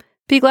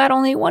 be glad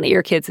only one of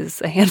your kids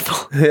is a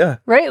handful. Yeah.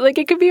 Right?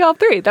 It could be all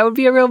three. That would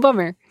be a real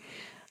bummer.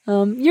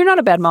 You're not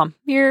a bad mom.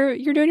 You're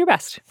doing your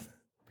best.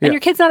 And your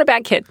kid's not a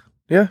bad kid.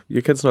 Yeah,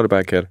 your kid's not a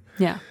bad kid.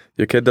 Yeah.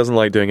 Your kid doesn't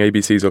like doing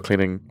ABCs or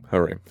cleaning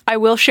her room. I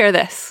will share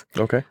this.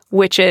 Okay.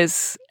 Which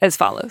is as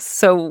follows.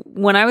 So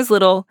when I was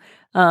little,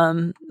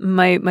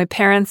 my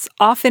parents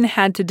often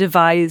had to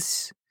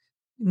devise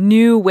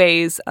new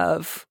ways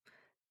of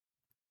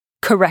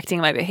correcting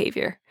my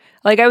behavior.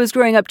 I was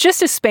growing up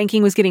just as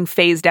spanking was getting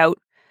phased out,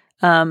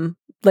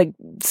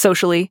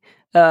 socially,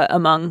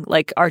 among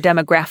our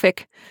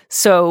demographic.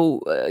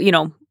 So,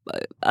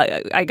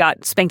 I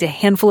got spanked a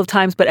handful of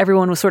times, but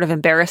everyone was sort of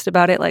embarrassed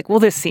about it.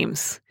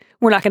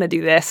 We're not going to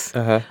do this.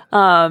 Uh-huh.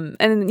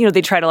 And,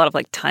 they tried a lot of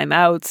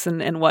timeouts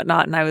and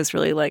whatnot. And I was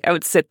really I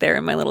would sit there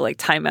in my little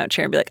timeout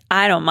chair and be like,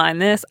 I don't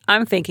mind this.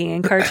 I'm thinking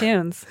in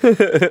cartoons.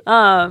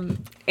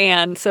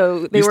 And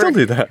so they still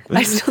do that.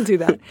 I still do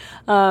that.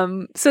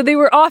 So they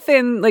were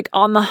often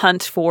on the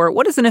hunt for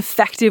what is an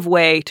effective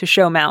way to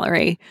show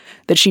Mallory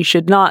that she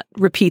should not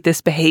repeat this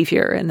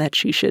behavior and that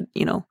she should,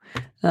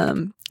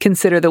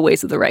 consider the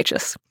ways of the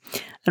righteous.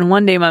 And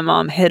one day my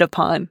mom hit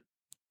upon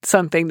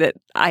something that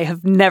I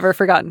have never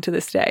forgotten to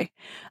this day.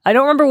 I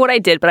don't remember what I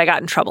did, but I got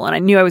in trouble and I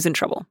knew I was in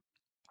trouble.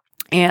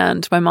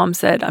 And my mom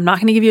said, I'm not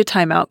going to give you a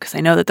timeout because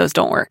I know that those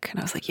don't work. And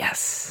I was like,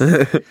 yes,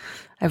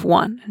 I've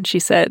won. And she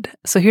said,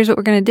 so here's what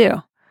we're going to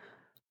do.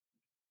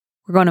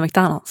 We're going to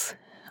McDonald's.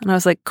 And I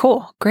was like,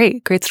 cool,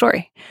 great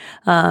story.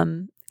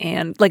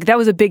 And like, that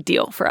was a big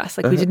deal for us.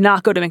 Like, we did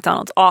not go to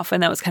McDonald's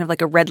often. That was kind of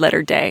like a red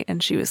letter day.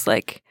 And she was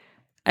like,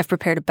 I've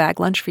prepared a bag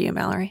lunch for you,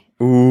 Mallory.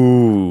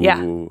 Ooh.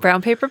 Yeah.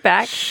 Brown paper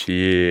bag.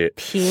 Shit.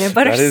 Peanut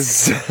butter. That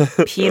is...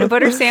 peanut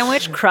butter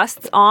sandwich,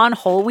 crusts on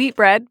whole wheat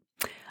bread.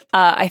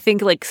 I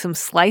think like some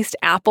sliced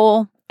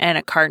apple and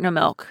a carton of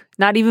milk.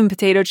 Not even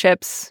potato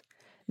chips.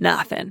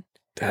 Nothing.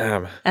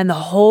 Damn. And the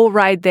whole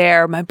ride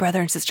there, my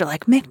brother and sister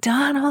like,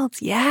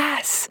 McDonald's,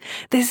 yes,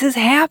 this is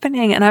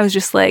happening. And I was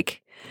just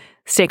like,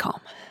 stay calm.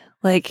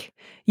 Like,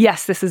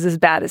 yes, this is as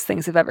bad as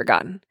things have ever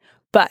gotten.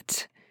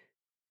 But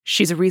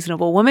she's a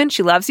reasonable woman.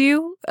 She loves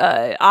you.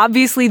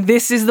 Obviously,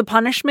 this is the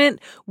punishment.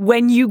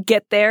 When you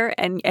get there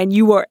and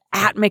you are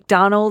at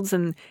McDonald's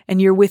and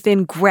you're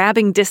within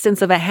grabbing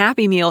distance of a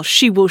Happy Meal,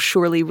 she will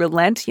surely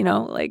relent,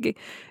 like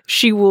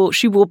she will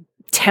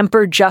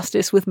temper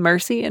justice with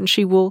mercy, and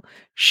she will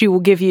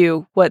give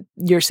you what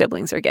your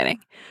siblings are getting.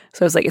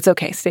 So I was like, it's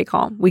okay, stay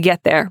calm. We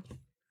get there.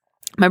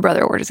 My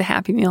brother orders a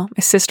Happy Meal.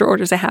 My sister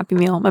orders a Happy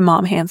Meal. My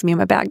mom hands me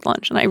my bagged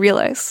lunch, and I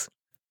realize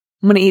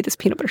I'm going to eat this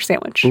peanut butter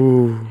sandwich.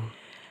 Ooh.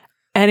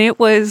 And it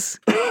was,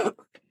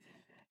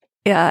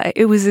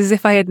 it was as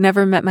if I had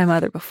never met my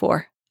mother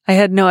before. I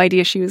had no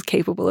idea she was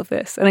capable of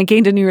this. And I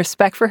gained a new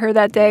respect for her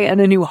that day and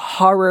a new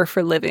horror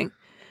for living.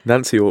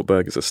 Nancy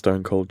Ortberg is a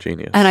stone cold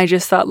genius. And I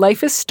just thought,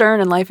 life is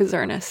stern and life is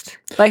earnest.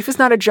 Life is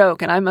not a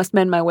joke, and I must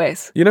mend my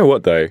ways. You know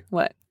what, though?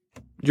 What?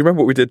 Do you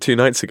remember what we did 2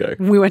 nights ago?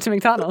 We went to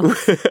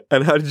McDonald's.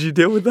 And how did you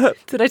deal with that?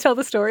 Did I tell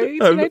the story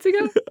 2 nights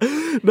ago?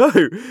 No,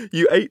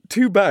 you ate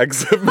 2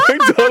 bags of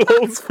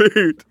McDonald's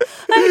food.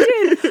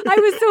 I did. I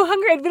was so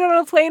hungry. I'd been on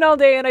a plane all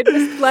day and I'd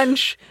missed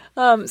lunch.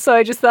 So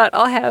I just thought,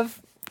 I'll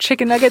have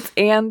chicken nuggets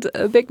and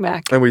a Big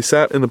Mac. And we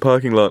sat in the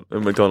parking lot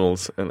of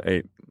McDonald's and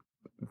ate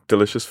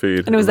delicious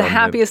food. And it was the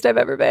happiest I've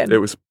ever been.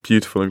 It was a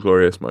beautiful and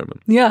glorious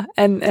moment. Yeah.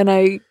 And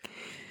I...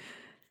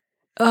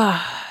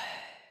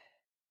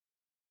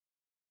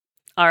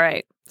 All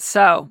right.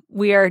 So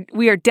we are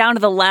down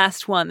to the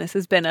last one. This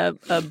has been a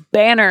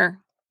banner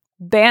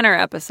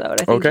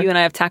episode. I think you and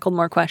I have tackled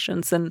more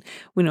questions than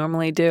we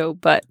normally do,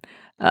 but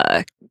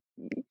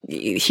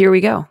here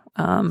we go.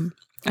 I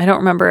don't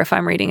remember if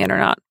I'm reading it or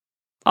not.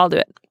 I'll do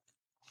it.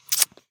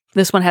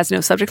 This one has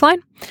no subject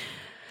line.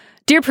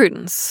 Dear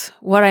Prudence,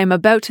 what I am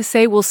about to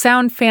say will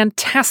sound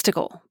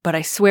fantastical, but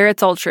I swear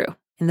it's all true.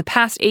 In the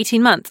past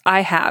 18 months,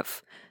 I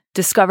have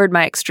discovered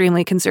my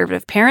extremely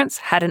conservative parents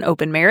had an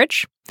open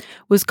marriage,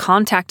 was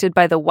contacted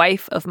by the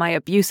wife of my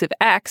abusive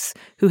ex,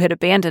 who had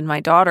abandoned my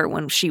daughter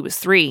when she was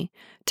 3,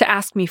 to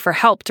ask me for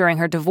help during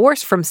her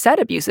divorce from said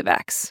abusive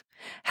ex,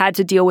 had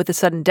to deal with the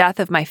sudden death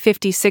of my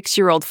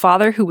 56-year-old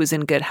father who was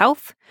in good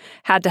health,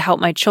 had to help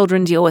my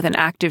children deal with an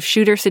active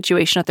shooter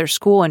situation at their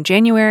school in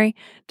January,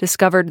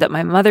 discovered that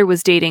my mother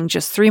was dating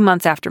just 3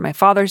 months after my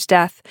father's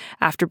death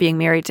after being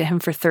married to him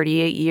for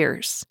 38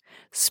 years.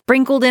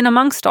 Sprinkled in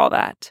amongst all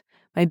that,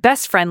 my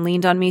best friend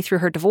leaned on me through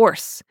her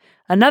divorce.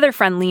 Another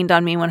friend leaned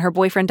on me when her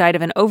boyfriend died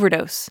of an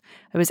overdose.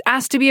 I was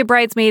asked to be a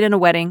bridesmaid in a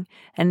wedding,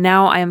 and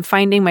now I am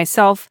finding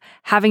myself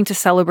having to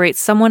celebrate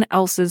someone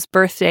else's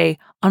birthday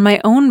on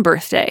my own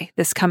birthday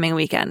this coming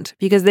weekend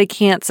because they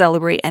can't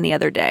celebrate any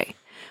other day.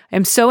 I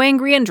am so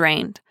angry and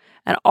drained,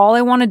 and all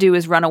I want to do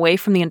is run away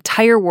from the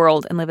entire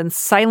world and live in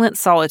silent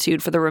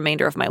solitude for the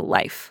remainder of my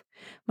life.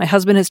 My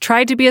husband has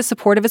tried to be as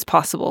supportive as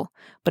possible,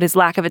 but his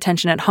lack of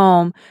attention at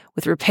home,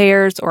 with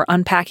repairs or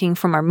unpacking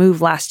from our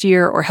move last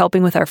year or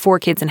helping with our 4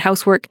 kids and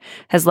housework,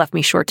 has left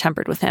me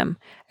short-tempered with him.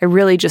 I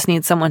really just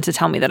need someone to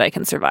tell me that I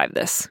can survive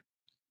this.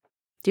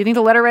 Do you think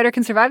the letter writer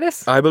can survive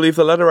this? I believe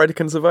the letter writer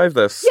can survive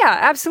this. Yeah,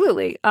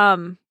 absolutely. I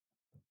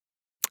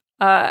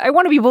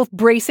want to be both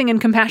bracing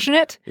and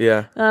compassionate.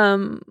 Yeah.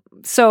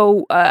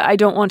 So I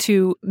don't want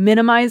to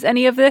minimize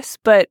any of this,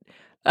 but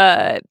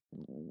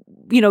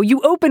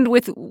you opened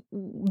with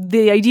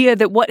the idea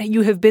that what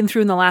you have been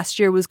through in the last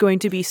year was going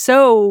to be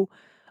so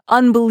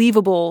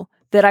unbelievable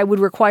that I would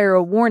require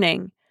a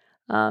warning.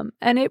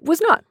 And it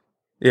was not.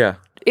 Yeah.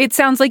 It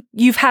sounds like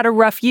you've had a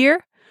rough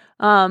year,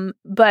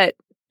 but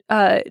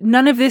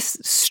none of this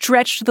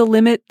stretched the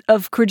limit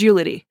of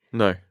credulity.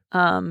 No.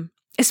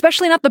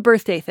 Especially not the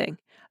birthday thing.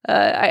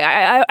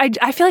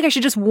 I feel like I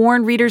should just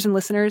warn readers and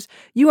listeners,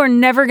 you are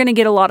never going to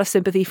get a lot of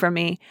sympathy from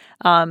me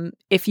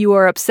if you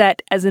are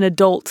upset as an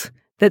adult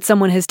that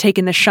someone has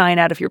taken the shine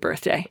out of your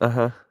birthday.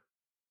 Uh-huh.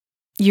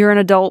 You're an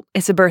adult.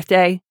 It's a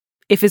birthday.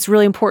 If it's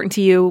really important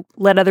to you,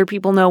 let other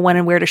people know when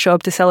and where to show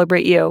up to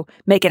celebrate you.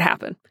 Make it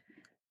happen.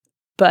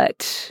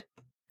 But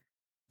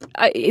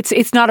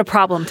it's not a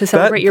problem to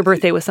celebrate your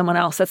birthday with someone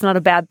else. That's not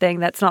a bad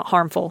thing. That's not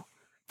harmful.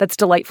 That's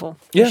delightful.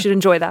 Yeah. You should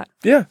enjoy that.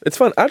 Yeah, it's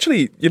fun.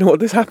 Actually, you know what?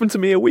 This happened to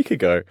me a week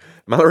ago.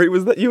 Mallory,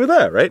 you were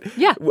there, right?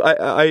 Yeah.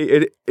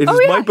 It is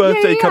my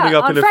birthday coming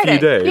up in a few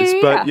days.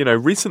 But,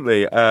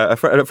 recently a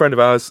friend of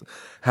ours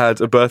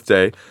had a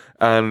birthday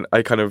and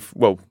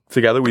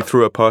together we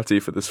threw a party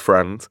for this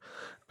friend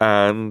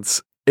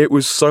and it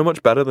was so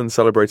much better than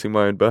celebrating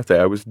my own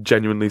birthday. I was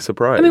genuinely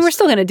surprised. I mean, we're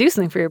still going to do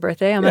something for your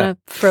birthday. I'm going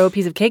to throw a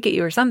piece of cake at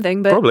you or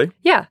something. But probably.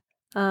 Yeah.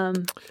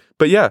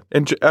 But yeah,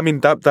 I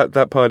mean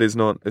that part is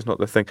not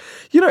the thing.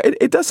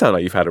 It does sound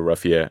like you've had a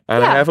rough year,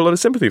 and I have a lot of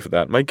sympathy for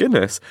that. My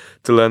goodness,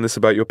 to learn this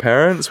about your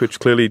parents, which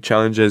clearly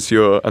challenges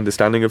your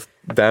understanding of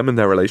them and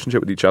their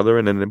relationship with each other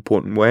in an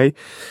important way.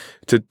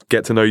 To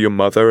get to know your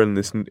mother in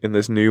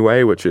this new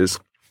way, which is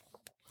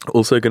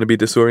also going to be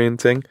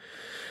disorienting.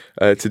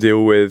 To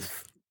deal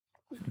with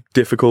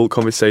difficult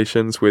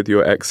conversations with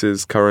your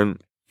ex's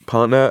current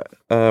partner.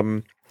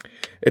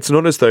 It's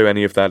not as though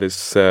any of that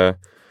is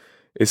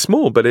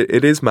small, but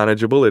it is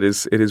manageable. It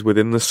is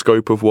within the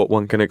scope of what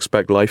one can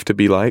expect life to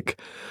be like.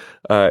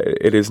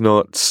 It is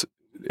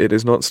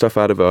not stuff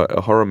out of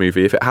a horror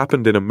movie. If it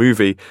happened in a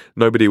movie,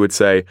 nobody would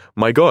say,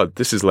 "My God,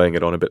 this is laying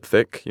it on a bit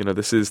thick."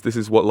 This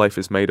is what life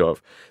is made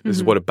of. This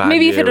is what a bad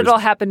maybe year if it had all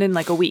happened in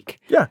like a week.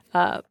 Yeah.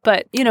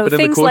 But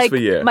things like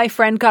my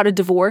friend got a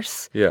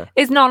divorce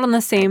is not on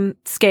the same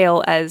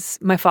scale as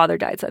my father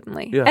died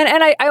suddenly. Yeah.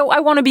 And I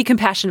want to be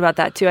compassionate about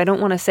that too. I don't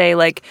want to say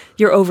like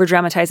you're over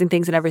dramatizing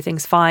things and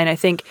everything's fine. I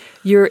think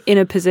you're in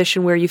a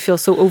position where you feel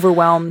so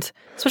overwhelmed,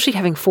 especially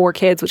having 4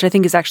 kids, which I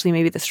think is actually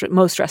maybe the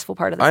most stressful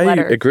part of this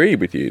letter. I agree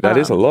with you. That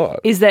is a lot.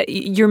 Is that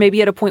you're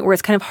maybe at a point where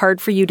it's kind of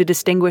hard for you to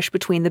distinguish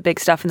between the big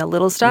stuff and the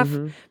little stuff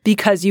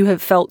because you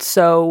have felt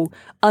so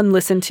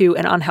unlistened to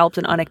and unhelped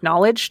and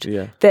unacknowledged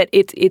that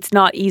it's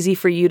not easy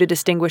for you to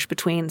distinguish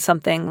between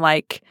something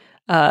like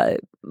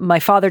my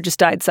father just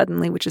died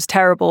suddenly, which is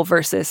terrible,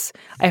 versus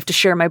I have to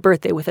share my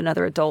birthday with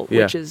another adult,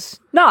 which is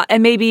not.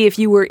 And maybe if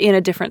you were in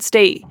a different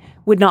state,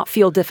 would not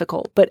feel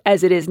difficult. But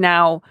as it is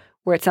now,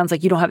 where it sounds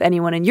like you don't have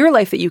anyone in your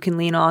life that you can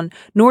lean on,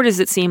 nor does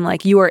it seem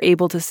like you are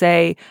able to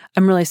say,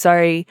 "I'm really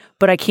sorry,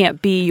 but I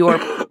can't be your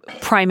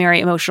primary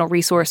emotional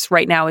resource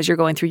right now as you're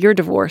going through your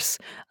divorce."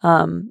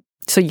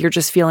 So you're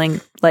just feeling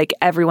like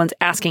everyone's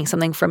asking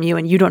something from you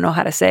and you don't know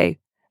how to say,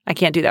 "I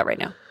can't do that right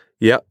now."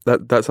 Yeah,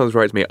 that sounds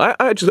right to me.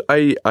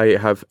 I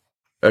have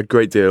a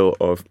great deal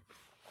of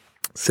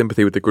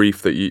sympathy with the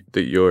grief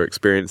that you're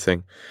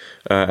experiencing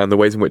and the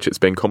ways in which it's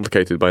been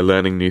complicated by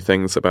learning new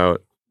things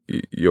about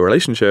your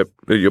relationship,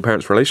 your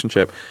parents'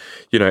 relationship.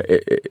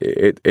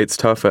 It's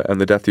tough, and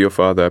the death of your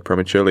father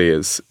prematurely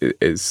is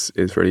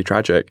really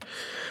tragic.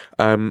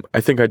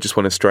 I think I just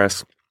want to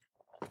stress,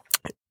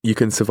 you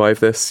can survive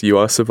this. You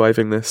are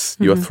surviving this.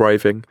 You are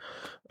thriving.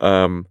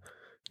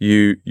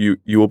 You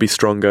will be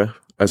stronger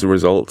as a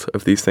result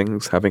of these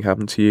things having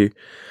happened to you.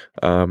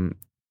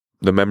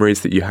 The memories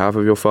that you have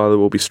of your father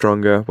will be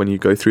stronger when you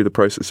go through the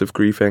process of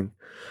grieving.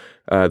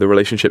 The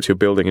relationships you're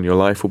building in your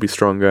life will be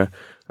stronger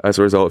as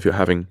a result of you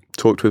having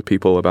talked with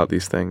people about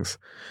these things.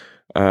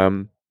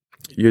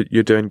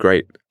 You're doing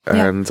great.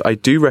 And I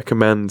do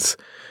recommend,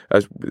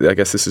 I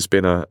guess this has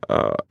been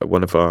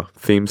one of our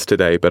themes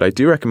today, but I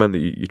do recommend that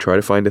you try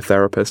to find a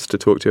therapist to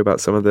talk to about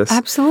some of this.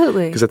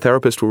 Absolutely. Because a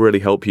therapist will really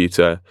help you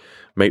to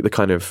make the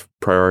kind of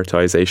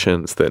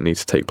prioritizations that need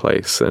to take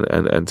place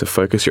and to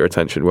focus your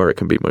attention where it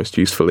can be most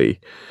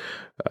usefully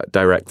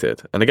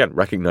directed. And again,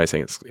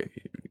 recognizing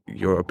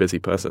you're a busy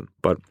person,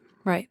 but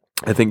right.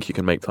 I think you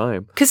can make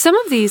time. Because some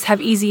of these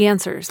have easy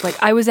answers. Like,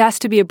 I was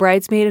asked to be a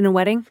bridesmaid in a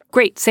wedding.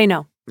 Great, say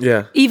no.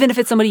 Yeah. Even if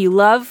it's somebody you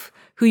love,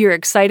 who you're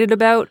excited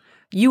about,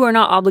 you are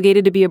not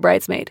obligated to be a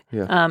bridesmaid.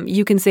 Yeah.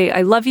 You can say,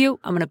 "I love you.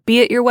 I'm going to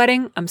be at your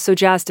wedding. I'm so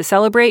jazzed to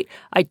celebrate.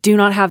 I do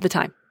not have the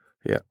time."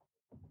 Yeah.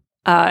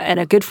 And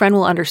a good friend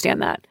will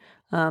understand that.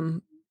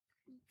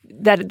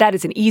 That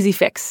is an easy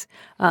fix.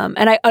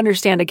 And I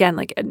understand, again,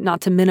 like,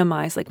 not to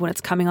minimize, like, when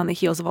it's coming on the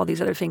heels of all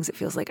these other things, it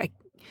feels like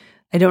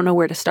I don't know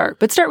where to start.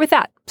 But start with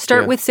that.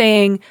 Start with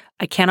saying,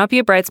 "I cannot be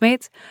a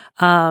bridesmaid."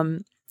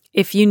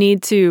 If you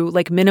need to,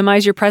 like,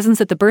 minimize your presence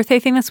at the birthday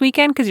thing this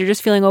weekend because you're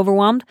just feeling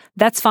overwhelmed,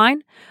 that's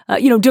fine.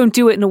 Don't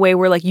do it in a way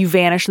where, like, you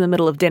vanish in the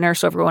middle of dinner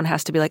so everyone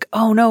has to be like,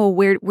 "Oh no,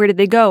 where did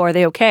they go? Are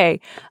they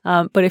okay?"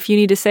 But if you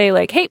need to say,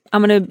 like, "Hey,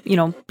 I'm going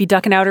to, be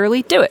ducking out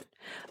early," do it.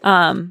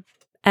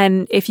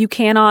 And if you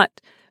cannot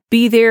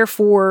be there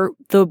for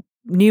the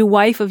new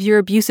wife of your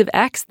abusive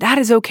ex, that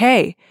is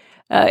okay.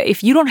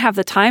 If you don't have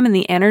the time and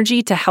the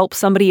energy to help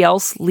somebody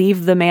else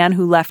leave the man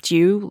who left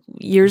you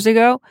years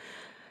ago,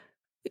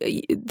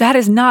 that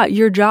is not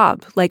your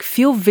job. Like,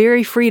 feel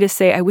very free to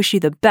say, "I wish you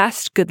the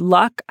best. Good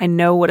luck. I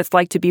know what it's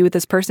like to be with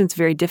this person. It's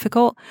very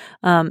difficult."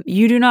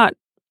 You do not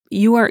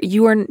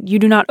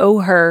owe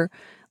her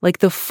like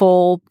the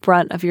full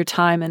brunt of your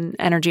time and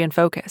energy and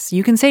focus.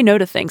 You can say no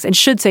to things and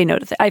should say no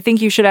to things. I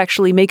think you should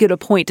actually make it a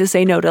point to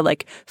say no to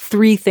like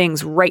 3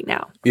 things right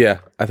now. Yeah,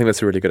 I think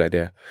that's a really good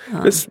idea.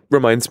 This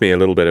reminds me a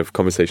little bit of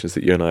conversations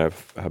that you and I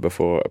have had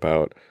before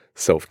about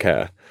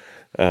self-care.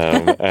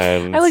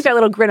 And I like that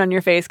little grin on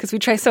your face because we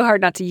try so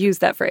hard not to use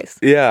that phrase.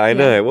 Yeah, I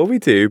know. Well, we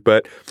do.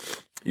 But,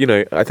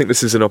 I think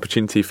this is an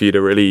opportunity for you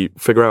to really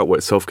figure out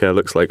what self-care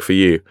looks like for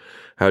you.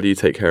 How do you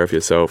take care of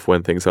yourself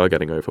when things are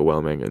getting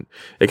overwhelming? And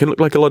it can look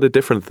like a lot of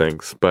different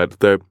things. But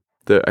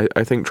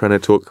I think trying to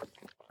talk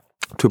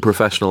to a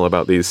professional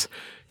about these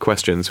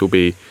questions will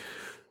be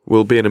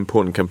an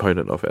important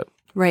component of it.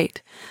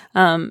 Right.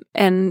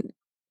 And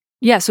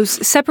yeah, so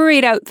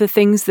separate out the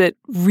things that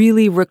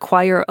really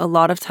require a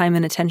lot of time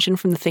and attention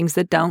from the things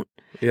that don't.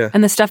 Yeah.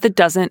 And the stuff that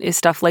doesn't is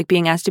stuff like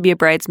being asked to be a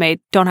bridesmaid.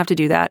 Don't have to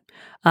do that.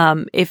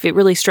 If it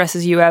really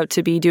stresses you out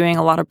to be doing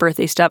a lot of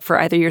birthday stuff for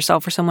either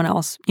yourself or someone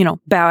else,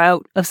 bow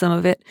out of some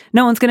of it.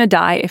 No one's going to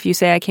die if you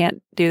say, I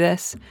can't do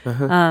this.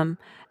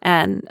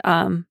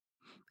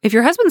 If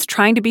your husband's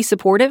trying to be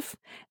supportive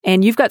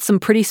and you've got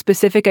some pretty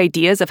specific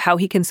ideas of how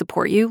he can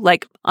support you,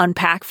 like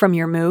unpack from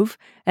your move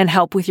and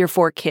help with your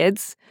 4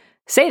 kids,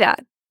 say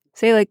that.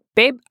 Say like,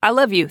 babe, I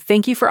love you.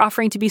 Thank you for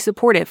offering to be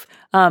supportive.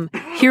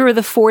 Here are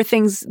the 4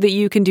 things that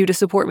you can do to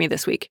support me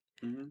this week.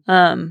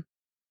 And,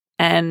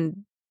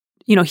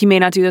 he may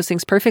not do those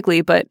things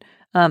perfectly, but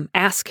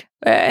ask.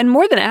 And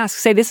more than ask,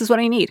 say, this is what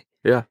I need.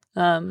 Yeah.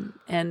 And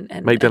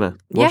make dinner.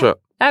 Wash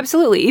up.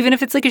 Absolutely. Even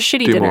if it's like a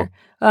shitty dinner.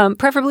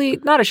 Preferably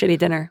not a shitty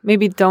dinner.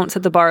 Maybe don't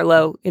set the bar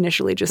low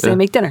initially. Just say,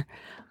 make dinner.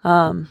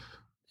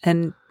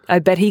 And I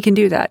bet he can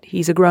do that.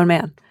 He's a grown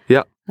man.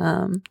 Yeah.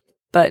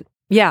 But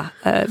yeah,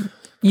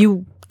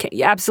 you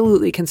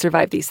absolutely can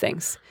survive these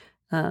things.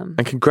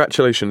 And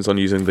congratulations on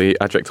using the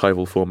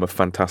adjectival form of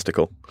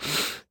fantastical.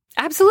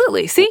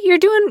 Absolutely. See, you're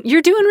doing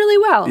really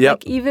well. Yep.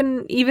 Like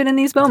even in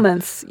these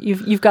moments,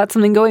 you've got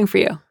something going for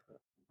you.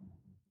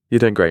 You're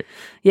doing great.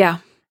 Yeah.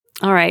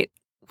 All right.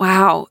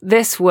 Wow.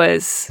 This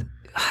was.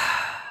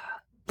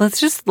 Let's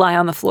just lie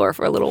on the floor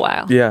for a little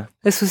while. Yeah.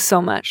 This was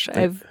so much.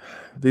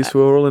 These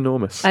were all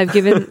enormous. I've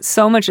given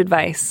so much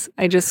advice.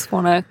 I just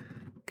want to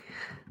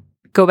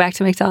go back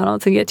to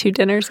McDonald's and get 2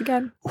 dinners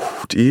again.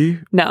 Ooh, do you?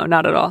 No,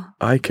 not at all.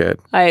 I could.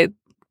 I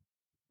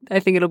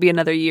think it'll be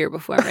another year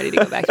before I'm ready to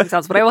go back to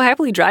McDonald's. But I will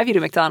happily drive you to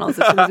McDonald's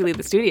as soon as we leave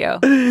the studio,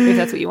 if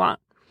that's what you want.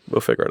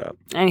 We'll figure it out.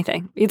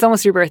 Anything. It's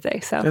almost your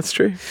birthday, so. That's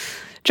true.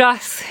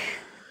 Joss,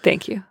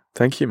 thank you.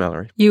 Thank you,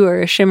 Mallory. You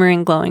are a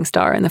shimmering, glowing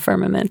star in the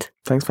firmament.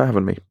 Thanks for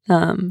having me.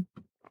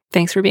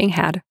 Thanks for being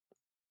had.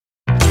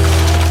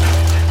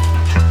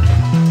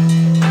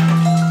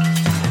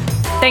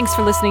 Thanks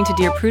for listening to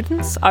Dear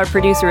Prudence. Our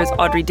producer is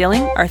Audrey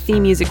Dilling. Our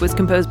theme music was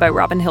composed by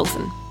Robin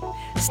Hilton.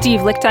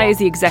 Steve Lichtai is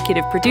the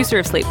executive producer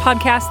of Slate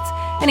Podcasts,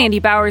 and Andy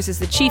Bowers is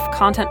the chief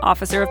content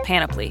officer of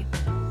Panoply.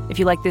 If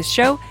you like this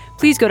show,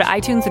 please go to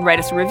iTunes and write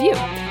us a review.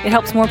 It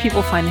helps more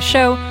people find the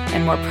show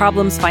and more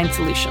problems find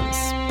solutions.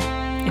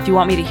 If you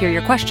want me to hear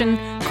your question,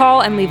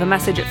 call and leave a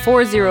message at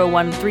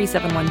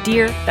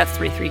 401-371-DEAR, that's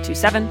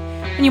 3327,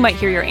 and you might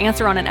hear your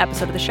answer on an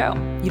episode of the show.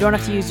 You don't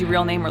have to use your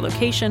real name or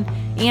location,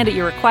 and at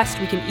your request,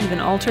 we can even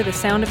alter the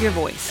sound of your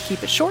voice.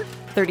 Keep it short,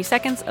 30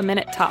 seconds, a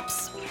minute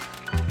tops.